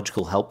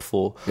psychological help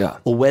for, Yeah.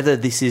 or whether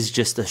this is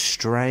just a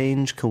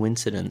strange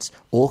coincidence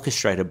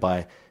orchestrated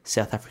by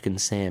South African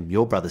Sam,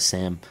 your brother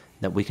Sam,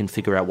 that we can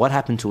figure out what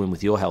happened to him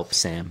with your help,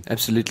 Sam.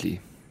 Absolutely.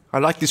 I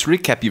like this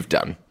recap you've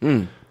done.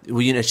 Well,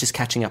 it's just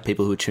catching up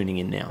people who are tuning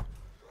in now.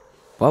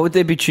 Why would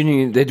they be tuning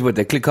in?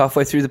 They click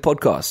halfway through the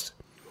podcast.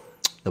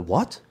 The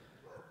what?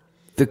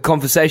 The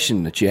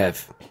conversation that you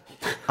have.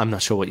 I'm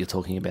not sure what you're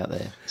talking about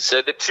there.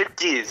 So the trick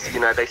is,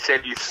 they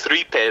sell you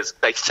 3 pairs,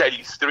 they sell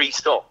you 3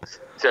 socks.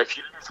 So if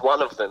you lose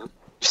one of them,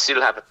 you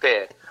still have a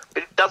pair.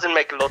 But it doesn't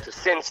make a lot of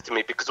sense to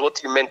me because what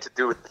are you meant to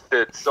do with the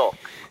 3rd sock?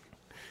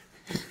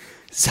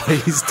 So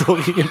he's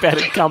talking about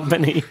a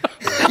company.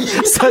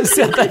 So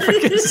South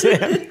African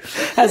Sam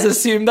has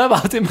assumed I've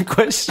asked him a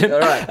question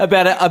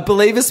about I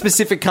believe a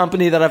specific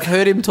company that I've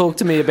heard him talk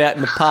to me about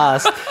in the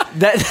past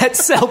that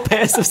sell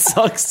pairs of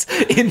socks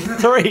in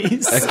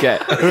 3s. Okay.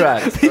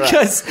 Right.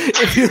 Because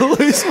if you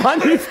lose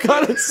one, you've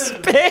got a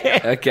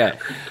spare. Okay.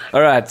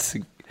 All right.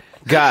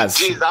 Guys.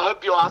 Jeez, I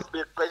hope you ask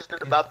me a question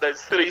about those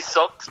 3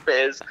 sock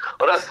pairs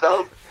or else the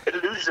whole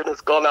illusion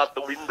has gone out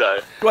the window.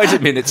 Wait a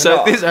minute.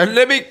 So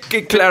let me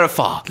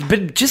clarify.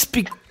 But just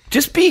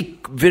be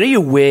very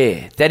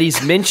aware that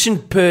he's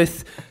mentioned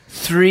Perth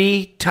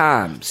 3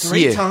 times.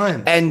 3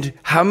 times. And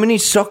how many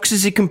socks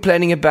is he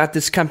complaining about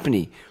this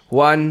company?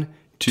 1,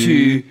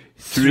 2,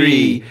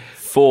 3.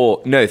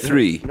 4. No,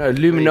 3. No,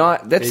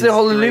 Illuminati. That's the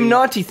whole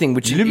Illuminati thing,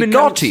 which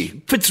Illuminati.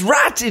 fits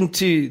right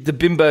into the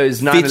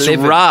bimbos 9/11. It's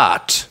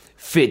right.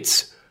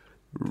 Fits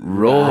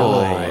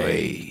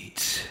Right.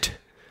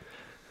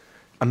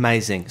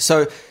 Amazing.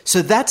 So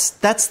that's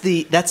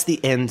the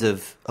end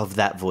of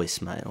that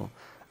voicemail.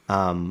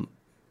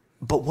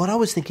 But what I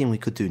was thinking we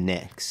could do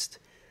next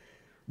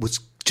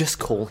was just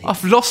call him.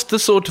 I've lost the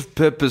sort of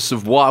purpose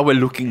of why we're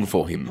looking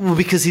for him. Well,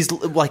 because he's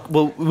like,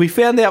 we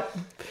found out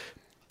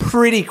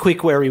pretty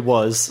quick where he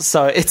was,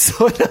 so it's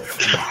sort of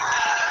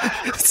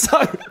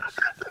so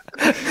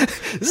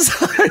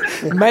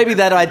maybe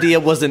that idea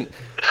wasn't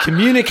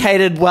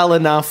communicated well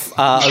enough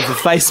over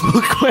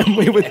Facebook when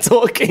we were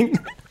talking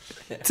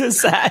to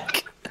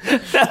Zach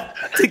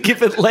to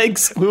give it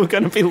legs. We were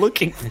going to be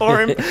looking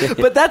for him,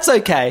 but that's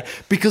okay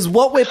because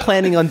what we're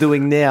planning on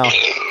doing now.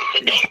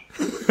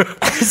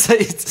 So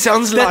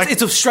Sounds like-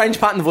 it's a strange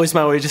part in the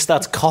voicemail where he just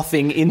starts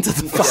coughing into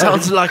the phone.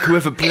 Sounds like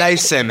whoever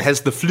plays Sam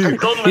has the flu.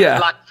 It's almost Yeah.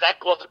 like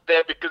Zach wasn't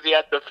there because he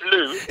had the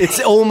flu. It's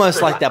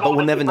almost like that, but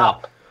we'll never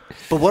know.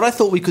 But what I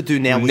thought we could do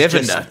now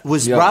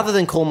was Yeah. rather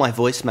than call my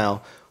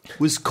voicemail,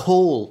 was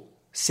call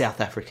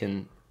South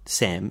African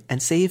Sam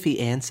and see if he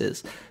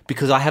answers,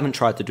 because I haven't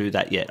tried to do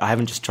that yet. I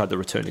haven't just tried to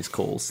return his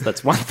calls.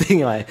 That's one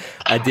thing I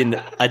didn't.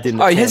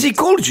 Oh, has he attempt.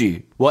 called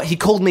you? Well, he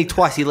called me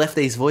twice. He left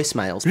these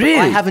voicemails. But Really?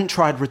 I haven't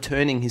tried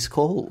returning his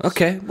calls.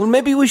 Okay, well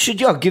maybe we should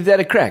give that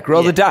a crack.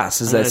 Roll the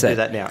dice, as I'm they gonna say. do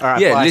that now. All right,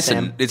 Yeah, bye, listen,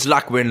 Sam. it's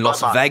like we're in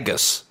Las Bye-bye.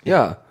 Vegas.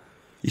 Yeah.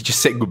 You just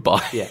say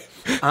goodbye. Yeah.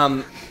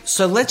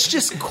 So let's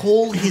just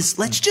call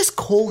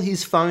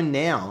his phone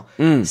now.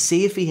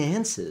 See if he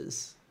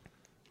answers.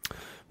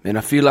 Man,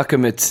 I feel like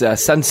I'm at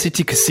Sun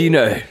City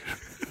Casino,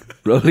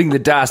 rolling the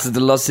dice at the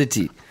Lost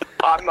City.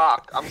 Hi,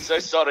 Mark. I'm so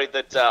sorry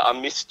that I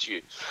missed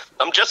you.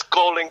 I'm just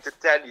calling to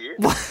tell you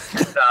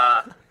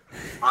that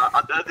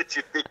I know that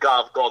you think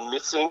I've gone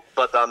missing,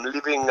 but I'm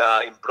living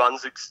in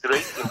Brunswick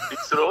Street in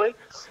Fitzroy.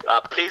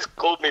 Please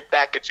call me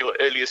back at your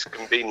earliest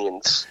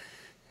convenience.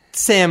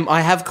 Sam,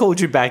 I have called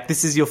you back.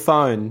 This is your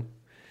phone.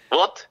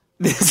 What?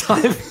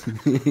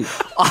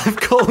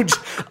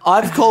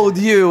 I've called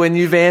you and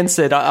you've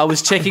answered. I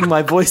was checking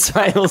my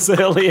voicemails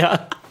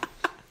earlier.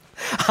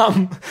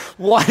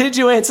 Why did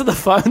you answer the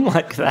phone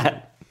like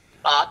that?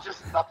 I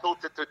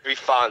thought it would be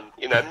fun,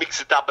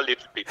 mix it up a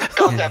little bit. You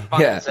can't have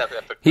fun in South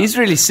Africa. He's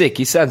really sick.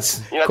 He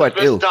sounds quite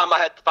the ill. first time I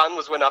had fun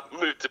was when I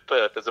moved to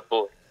Perth as a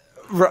boy.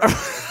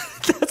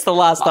 That's the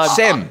last time.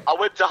 Sam, I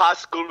went to high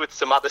school with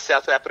some other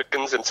South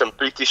Africans and some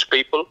British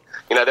people.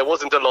 There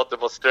wasn't a lot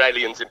of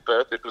Australians in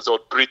Perth. It was all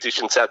British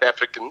and South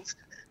Africans.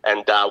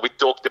 And we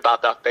talked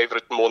about our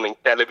favourite morning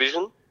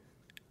television.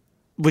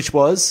 Which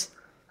was?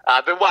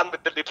 The one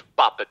with the little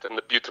puppet and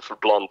the beautiful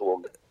blonde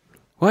woman.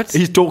 What?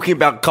 he's talking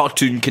about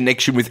cartoon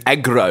connection with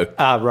aggro.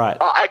 Ah, right.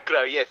 Oh,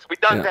 aggro, yes. We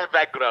don't have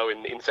aggro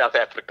in South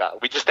Africa.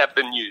 We just have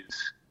the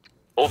news.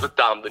 All the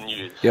time, the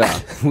news. Yeah,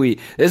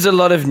 there's a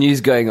lot of news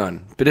going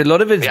on, but a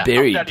lot of it's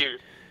buried. I'll tell you,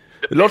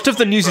 A lot of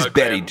the news is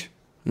program-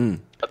 buried.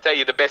 I'll tell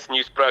you, the best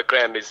news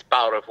program is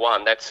Power of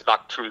One. That's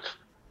like truth.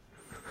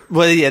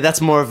 Well, yeah,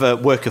 that's more of a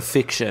work of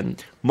fiction.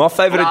 My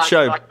favourite I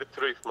show. like the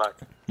truth, mate.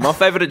 My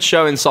favourite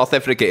show in South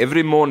Africa.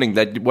 Every morning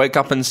they wake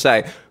up and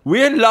say,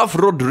 "We love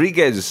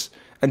Rodriguez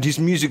and his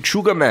music,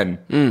 Sugar Man."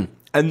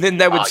 And then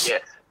they would,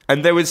 yes.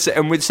 and they would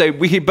say,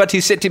 but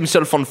he set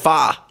himself on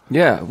fire.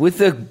 Yeah, with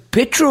the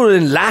petrol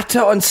and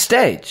lighter on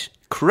stage.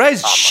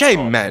 Crazy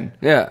shame, man.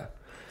 Yeah.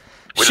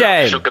 We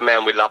Shame. love Sugar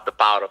Man. We love the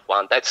Power of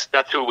One. That's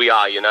who we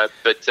are,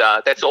 But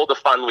that's all the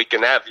fun we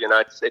can have,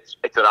 It's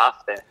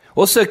rough there.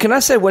 Also, can I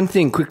say one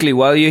thing quickly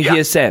while you're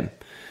here, Sam?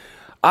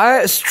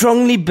 I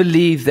strongly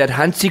believe that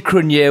Hansi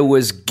Cronje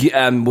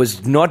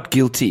was not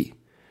guilty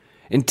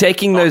in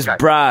taking those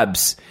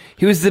bribes.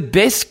 He was the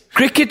best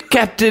cricket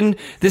captain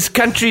this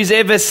country's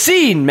ever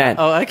seen, man.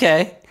 Oh,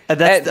 okay.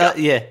 That's,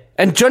 yeah.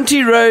 And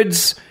Jonty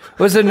Rhodes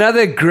was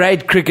another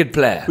great cricket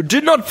player.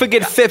 Do not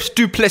forget Feps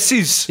du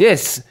Plessis.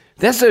 Yes,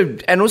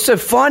 and also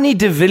Fanie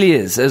de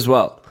Villiers as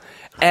well,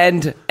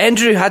 and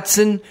Andrew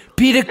Hudson,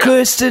 Peter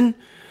Kirsten,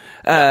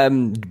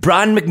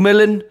 Brian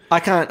McMillan. I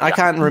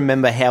can't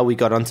remember how we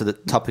got onto the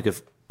topic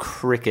of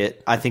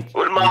cricket. I think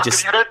Well, Mark,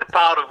 have you read the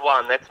Power of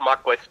One? That's my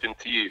question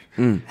to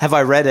you. Have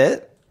I read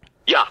it?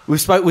 Yeah. We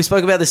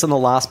spoke about this on the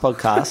last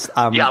podcast.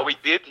 Yeah, we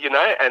did, and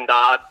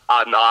I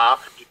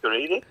asked you to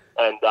read it,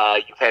 and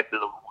you've had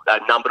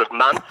a number of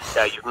months.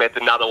 You've met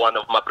another one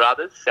of my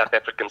brothers, South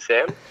African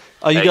Sam.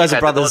 Oh, you guys you've are had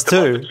brothers a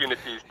lot of too?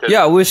 opportunities to-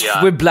 Yeah,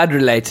 we're blood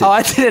related. Oh,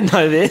 I didn't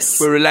know this.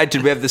 We're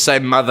related. We have the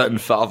same mother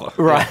and father.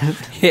 Right.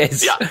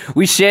 Yes, Yeah.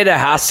 we shared a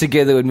house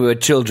together when we were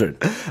children.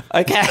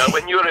 Okay. So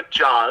when you were a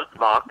child,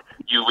 Mark,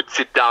 you would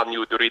sit down, you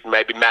would read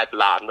maybe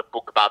Madeline, a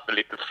book about the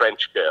little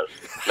French girl.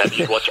 Maybe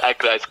you'd watch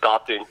Agro's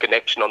Cartoon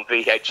Connection on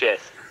VHS.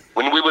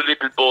 When we were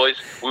little boys,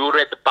 we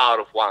read The Power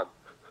of One.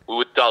 We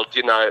were told,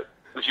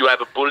 if you have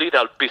a bully,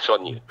 they'll piss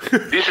on you.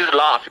 This is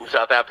life in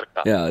South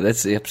Africa. Yeah,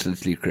 that's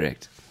absolutely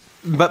correct.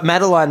 But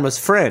Madeline was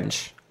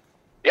French.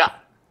 Yeah.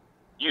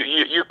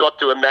 You got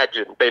to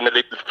imagine being a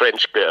little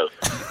French girl.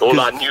 All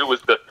I knew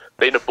was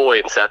being a boy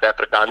in South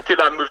Africa until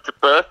I moved to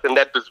Perth, and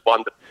that was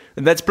wonderful.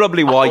 And that's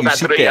probably why you I saw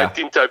sit that Rio there.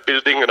 Tinto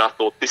building, and I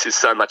thought, this is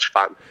so much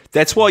fun.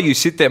 That's why you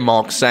sit there,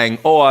 Mark, saying,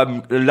 "Oh, I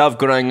love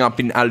growing up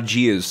in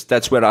Algiers.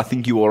 That's where I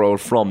think you are all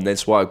from.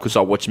 That's why, because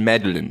I watch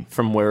Madeline."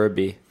 From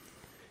Werribee.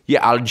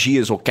 Yeah,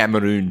 Algiers or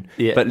Cameroon.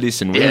 Yeah. But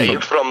listen, Yeah, we're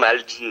you're from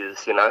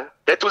Algiers,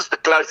 That was the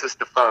closest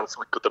to France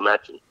we could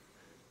imagine.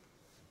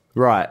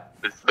 Right.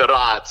 The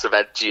riots of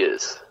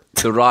Algiers.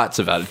 the rights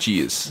of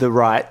Algiers. The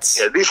rights.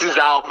 Yeah, this is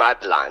our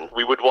Madeline.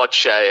 We would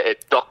watch a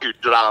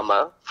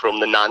docudrama from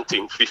the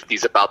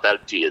 1950s about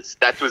Algiers.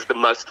 That was the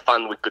most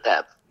fun we could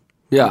have.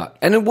 Yeah,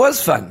 and it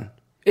was fun.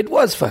 It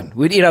was fun.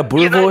 We'd eat our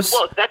boerewors.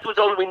 That was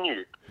all we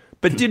knew.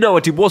 But you know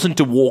what? It wasn't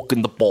a walk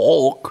in the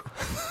park.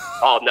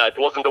 Oh, no, it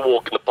wasn't a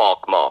walk in the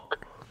park, Mark.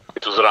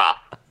 It was rough.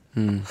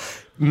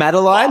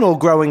 Madeline or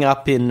growing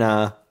up in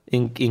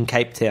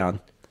Cape Town?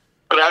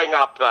 Growing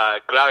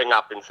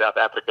up in South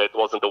Africa, it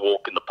wasn't a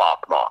walk in the park,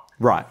 Mark.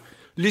 Right.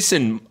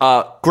 Listen,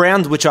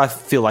 Ground, which I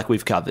feel like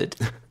we've covered.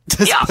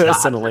 Just Yeah,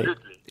 personally.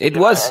 absolutely. It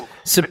You was know,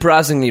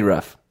 surprisingly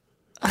rough.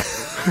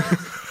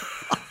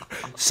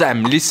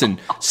 Sam, listen.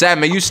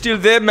 Sam, are you still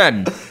there,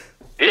 man?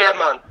 Yeah,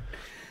 man.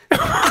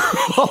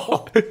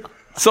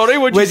 Sorry,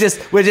 what We're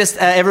just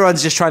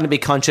everyone's just trying to be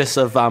conscious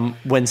of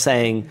when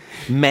saying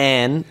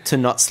man to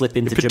not slip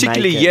into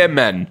particularly, Jamaican. yeah,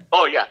 man.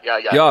 Oh, yeah.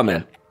 Yeah,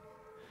 man.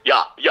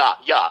 Yeah.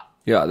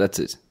 Yeah, that's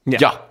it.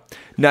 Yeah.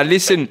 Now,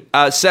 listen,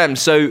 Sam,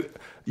 so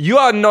you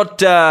are not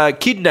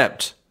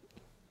kidnapped.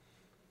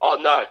 Oh,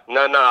 no.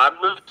 I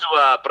moved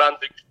to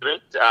Brunswick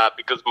Street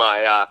because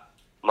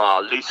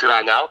my lease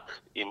ran out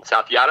in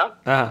South Yara.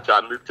 Uh-huh. So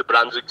I moved to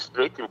Brunswick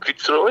Street in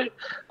Fitzroy.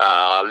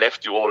 I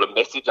left you all a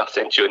message. I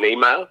sent you an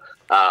email.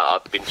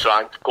 I've been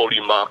trying to call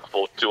you, Mark,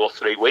 for 2 or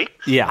 3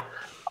 weeks. Yeah.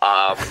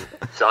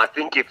 So I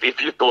think if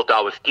you thought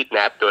I was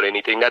kidnapped or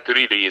anything, that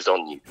really is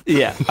on you.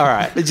 Yeah. All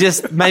right.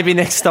 Just maybe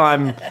next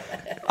time.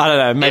 I don't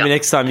know. Maybe Yeah.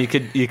 next time you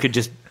could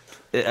just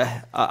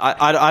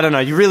I don't know.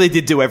 You really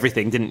did do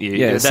everything, didn't you?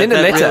 Yeah, That- send a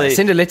that letter. really-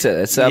 Send a letter.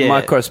 It's my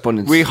Yeah.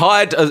 correspondence. We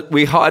hired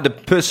a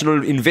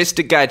personal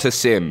investigator,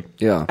 Sam.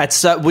 yeah, At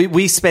so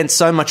we spent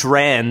so much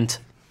rand.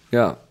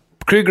 yeah.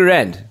 Kruger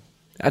Rand.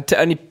 I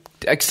only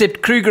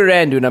accept Kruger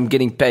Rand when I'm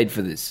getting paid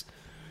for this.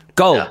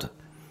 Gold.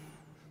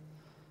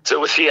 So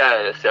was he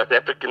a South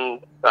African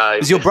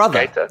Is your brother?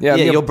 investigator? Yeah,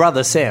 Yeah, yeah. your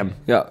brother Sam.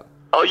 Yeah.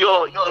 Oh,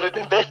 you're an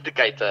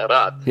investigator,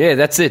 right? Yeah,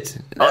 that's it.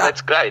 Oh,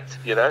 that's great.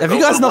 You know. Have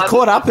you guys not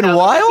caught up in a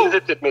while? He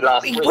visited me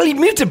last week. Well, he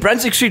moved to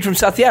Brunswick Street from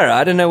South Yarra.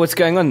 I don't know what's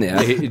going on there.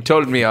 He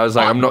told me, I was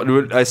like, I'm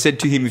not. I said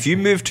to him, if you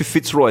move to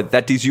Fitzroy,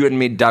 that is you and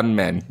me done,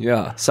 man.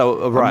 Yeah.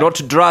 So right. I'm not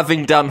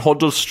driving down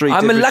Hoddle Street.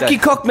 I'm a every lucky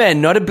day. cock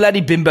man, not a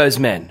bloody bimbo's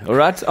man. All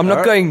right? I'm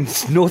not going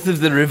north of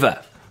the river.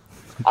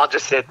 I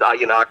just said, I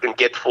can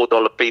get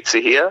 $4 pizza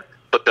here,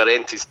 but the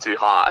rent is too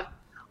high.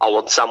 I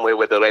want somewhere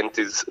where the rent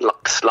is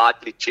like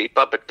slightly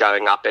cheaper, but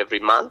going up every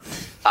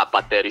month.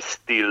 But there is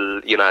still,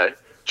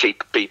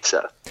 cheap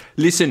pizza.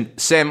 Listen,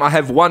 Sam, I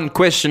have one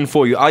question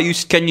for you.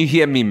 Can you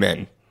hear me,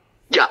 man?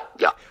 Yeah.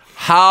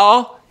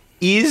 How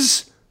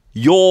is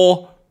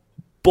your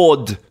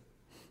bod?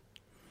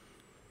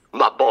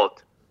 My bod.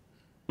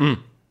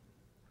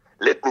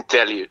 Let me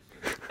tell you,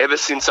 ever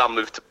since I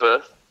moved to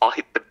Perth, I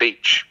hit the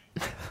beach.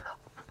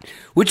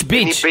 Which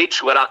Any beach?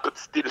 beach where I could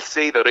still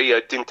see the Rio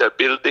Tinto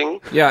building.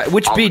 Yeah,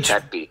 which I was beach?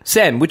 happy.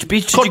 Sam, which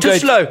beach did you go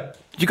to? Cottesloe.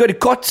 Did you go to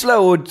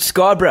Cottesloe or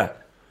Scarborough?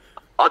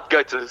 I'd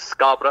go to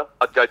Scarborough,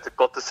 I'd go to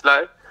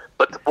Cottesloe,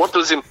 but what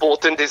was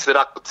important is that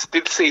I could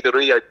still see the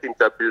Rio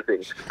Tinto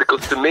building,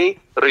 because to me,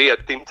 Rio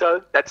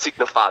Tinto, that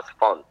signifies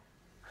fun.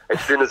 As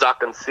soon as I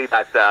can see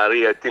that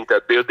Rio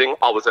Tinto building,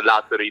 I was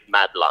allowed to read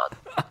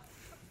Madline.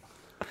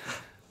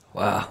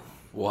 Wow.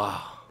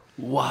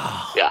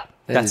 Yeah.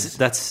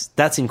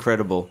 That's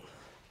incredible.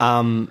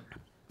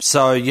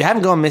 So you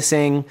haven't gone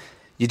missing.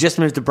 You just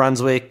moved to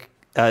Brunswick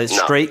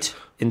Street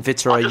in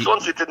Fitzroy. I just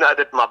want you to know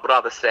that my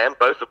brother Sam,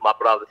 both of my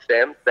brothers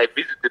Sam, they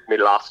visited me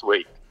last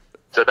week.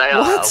 So they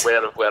are What?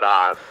 aware of where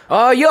I am.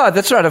 Oh, yeah,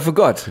 that's right. I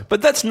forgot.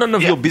 But that's none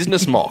of your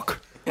business, Mark.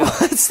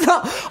 It's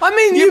not. I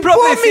mean, you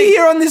probably brought me think-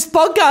 here on this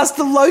podcast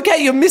to locate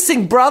your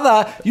missing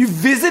brother. You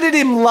visited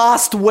him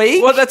last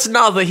week. Well, that's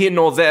neither here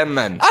nor there,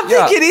 man. I think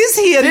Yeah. it is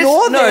here, This-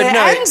 nor no, there, no.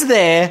 and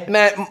there.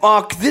 Man,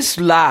 Mark, this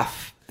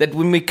laugh that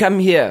when we come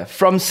here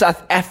from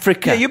South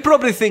Africa. Yeah, you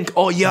probably think,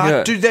 oh, yeah,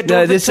 I do that No,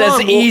 all the this time.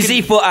 is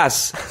easy for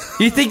us.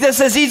 You think this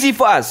is easy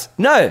for us?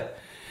 No.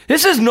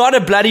 This is not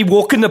a bloody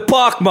walk in the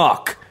park,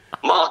 Mark.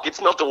 Mark, it's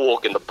not a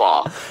walk in the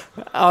park.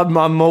 I'm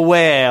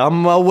aware.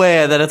 I'm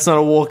aware that it's not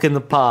a walk in the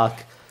park.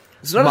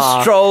 It's not Mark.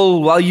 a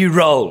stroll while you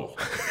roll.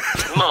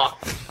 Mark,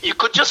 you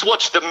could just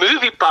watch the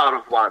movie part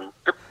of one.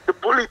 The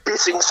bully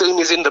pissing scene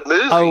is in the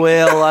movie. I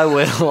will.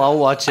 I'll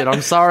watch it.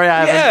 I'm sorry I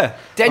haven't. Yeah.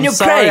 Daniel I'm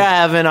sorry Craig. I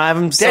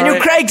haven't. Daniel sorry.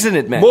 Craig's in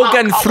it, man.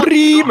 Morgan Mark,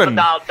 Freeman.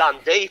 I watched Crocodile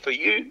Dundee for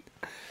you.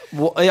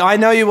 Well, I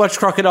know you watched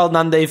Crocodile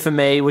Dundee for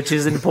me, which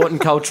is an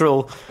important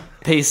cultural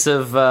piece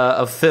of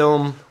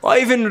film. I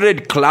even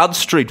read Cloud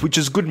Street, which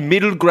is good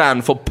middle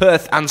ground for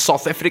Perth and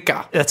South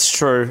Africa. That's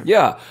true.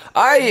 Yeah,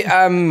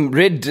 I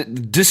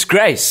read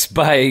Disgrace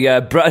by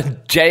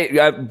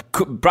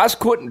Bryce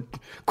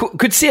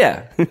Coetzee.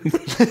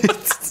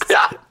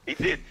 Yeah, he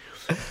did.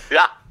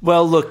 Yeah.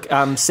 Well, look,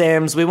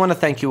 Sams, we want to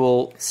thank you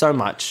all so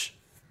much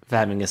for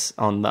having us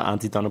on the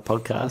Auntie Donna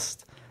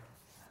podcast.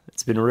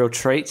 It's been a real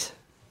treat.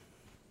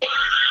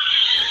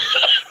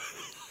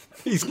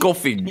 He's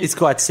coughing. It's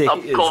quite sick.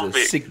 I'm coughing.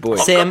 sick boy. I've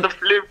Sam- got the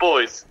flu,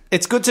 boys.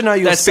 It's good to know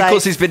you're That's safe.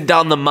 because he's been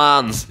down the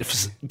mines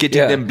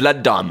getting Yeah. them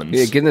blood diamonds.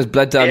 Yeah, getting those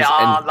blood diamonds. Yeah,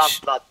 I and love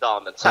blood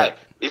diamonds. Hey,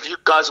 if you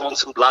guys want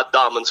some blood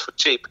diamonds for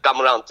cheap, come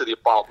around to the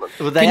apartment.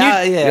 Well, they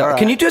are, yeah, all right.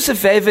 Can you do us a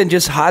favor and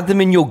just hide them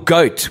in your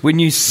goat when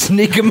you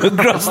sneak them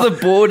across the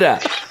border?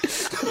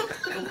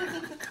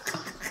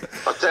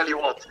 I'll tell you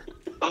what,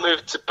 I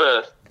moved to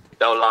Perth.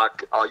 They were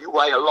like, oh, you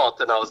weigh a lot.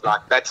 And I was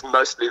like, that's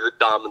mostly the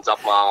diamonds up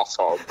my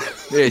asshole.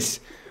 Yes.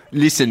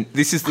 Listen,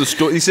 this is the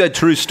story. This is a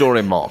true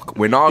story, Mark.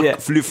 When I Yeah.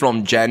 flew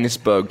from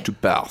Johannesburg to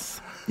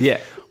Perth, Yeah.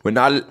 when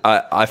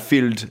I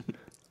filled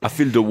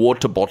a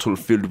water bottle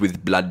filled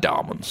with blood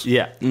diamonds.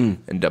 Yeah.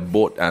 And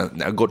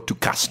I got to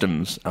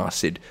customs. And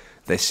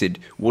they said,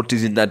 what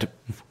is in that?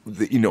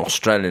 In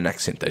Australian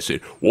accent, they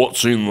said,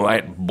 what's in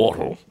that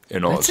bottle?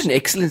 And I That's was, an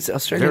excellent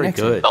Australian Very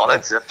accent. good. Oh,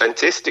 that's a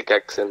fantastic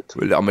accent.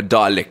 well, I'm a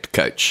dialect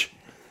coach.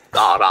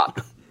 All right.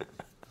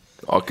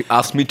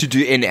 Ask me to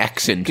do any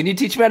accent. Can you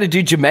teach me how to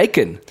do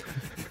Jamaican?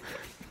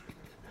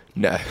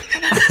 No.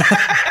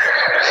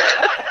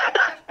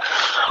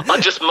 I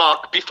just,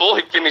 Mark, before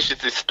he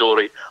finishes his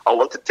story, I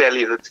want to tell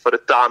you that for the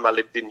time I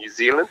lived in New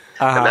Zealand,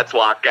 and that's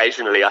why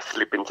occasionally I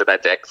slip into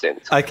that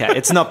accent. Okay,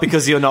 it's not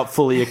because you're not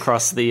fully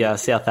across the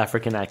South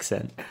African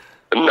accent.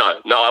 No,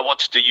 I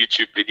watched a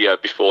YouTube video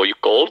before you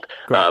called,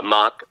 Great.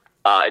 Mark.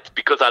 It's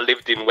because I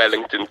lived in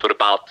Wellington for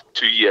about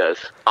 2 years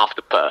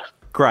after Perth.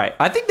 Great.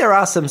 I think there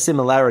are some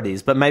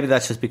similarities, but maybe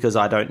that's just because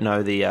I don't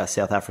know the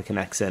South African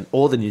accent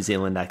or the New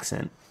Zealand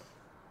accent.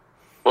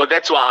 Well,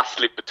 that's why I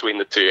slip between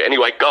the two.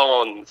 Anyway,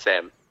 go on,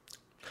 Sam.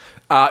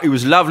 It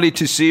was lovely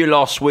to see you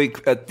last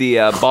week at the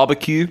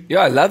barbecue.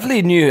 Yeah,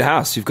 lovely new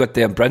house you've got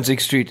there on Brunswick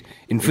Street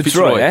in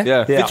Fitzroy, eh?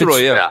 Yeah, Yeah. Fitzroy,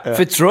 yeah.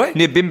 Fitzroy?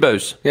 Near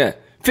Bimbo's. Yeah.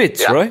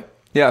 Fitzroy?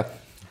 Yeah.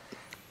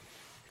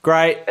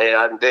 Great.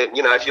 And then,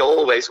 if you're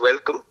always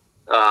welcome,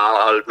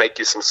 I'll make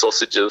you some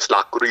sausages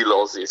like real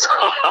Aussies.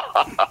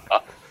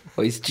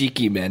 Oh, he's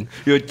cheeky, man.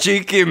 You're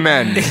cheeky,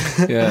 man.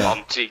 Yeah.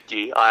 I'm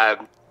cheeky. I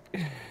am.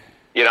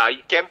 You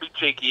can be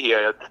cheeky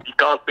here. You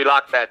can't be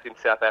like that in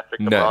South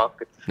Africa, No. Mark.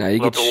 It's No, you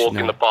not get a walk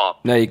in the park.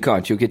 No, you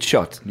can't. You'll get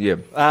shot. Yeah.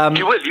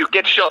 You will. You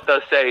get shot.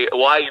 They'll say,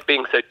 "Why are you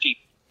being so cheap?"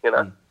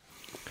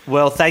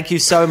 Well, thank you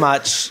so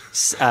much,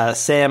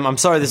 Sam. I'm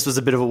sorry this was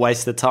a bit of a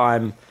waste of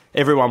time.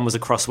 Everyone was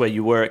across where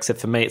you were except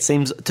for me. It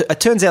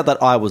turns out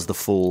that I was the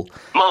fool.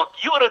 Mark,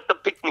 you were at the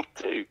picnic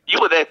too. You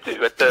were there too.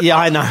 Yeah,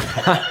 I know.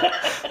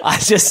 I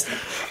just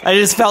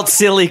felt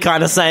silly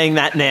kind of saying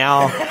that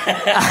now,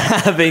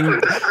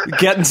 having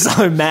getting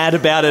so mad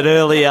about it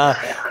earlier,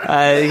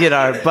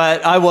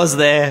 But I was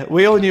there.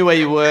 We all knew where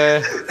you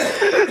were.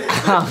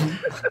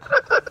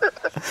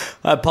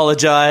 I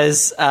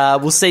apologise.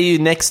 We'll see you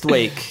next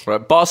week.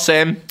 Right, boss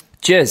Sam.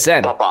 Cheers,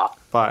 Sam. Bye-bye.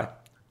 Bye.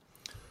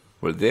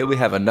 Well, there we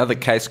have another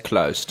case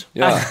closed.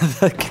 Yeah.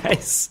 The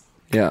case.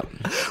 Yeah.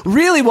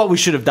 Really, what we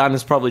should have done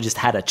is probably just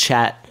had a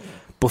chat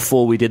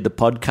before we did the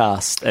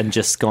podcast and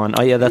just gone,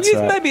 oh yeah, that's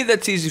right. Maybe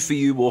that's easy for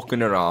you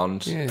walking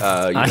around.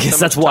 I guess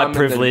that's white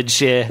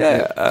privilege,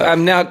 yeah.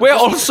 Now, We're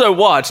also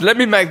white. Let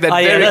me make that Oh,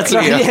 yeah, very that's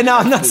clear. right. Yeah, no,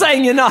 I'm not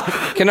saying you're not.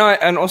 can I,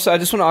 and also I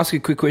just want to ask you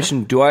a quick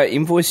question. Do I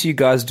invoice you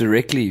guys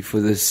directly for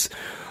this?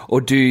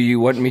 Or do you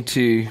want me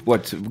to,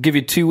 give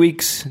you 2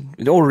 weeks?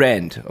 All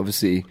rand,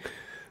 obviously.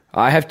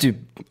 I have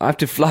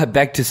to fly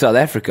back to South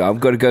Africa.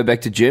 I've got to go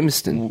back to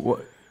Germiston.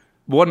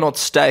 Why not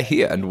stay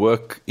here and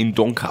work in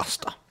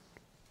Doncaster?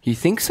 You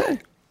think so?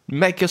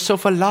 Make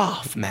yourself a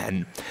laugh,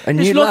 man. A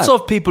There's new lots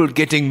laugh. of people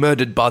getting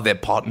murdered by their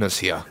partners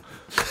here.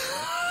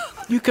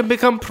 You can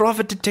become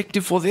private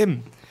detective for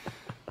them.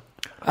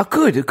 I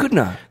could, couldn't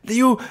I?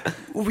 Your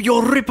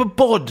ripper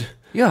bod.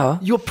 Yeah.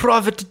 Your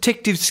private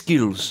detective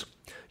skills.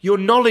 Your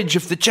knowledge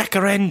of the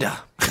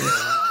jacaranda.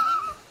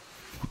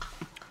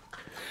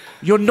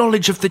 Your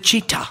knowledge of the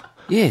cheetah.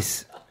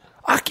 Yes.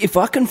 If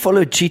I can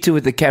follow a cheetah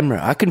with the camera,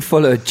 I can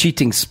follow a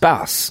cheating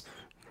spouse.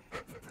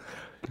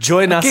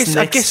 Join us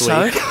I next guess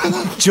week.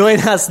 so. Join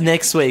us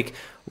next week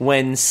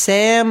when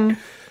Sam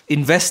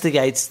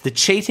investigates the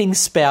cheating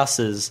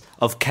spouses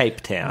of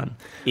Cape Town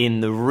in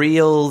the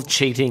real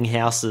cheating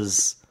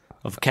houses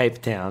of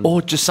Cape Town.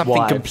 Or just something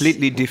wives.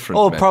 completely different.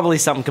 Or man. probably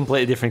something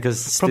completely different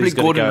because Probably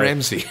Gordon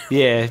Ramsay.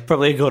 Yeah,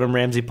 probably a Gordon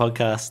Ramsay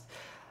podcast.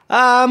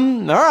 All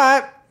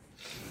right.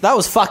 That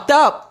was fucked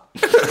up.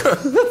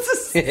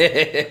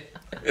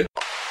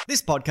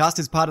 This podcast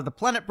is part of the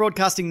Planet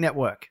Broadcasting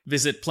Network.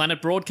 Visit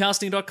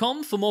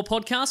planetbroadcasting.com for more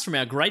podcasts from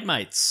our great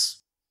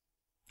mates.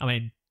 I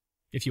mean,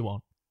 if you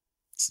want.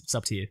 It's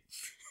up to you.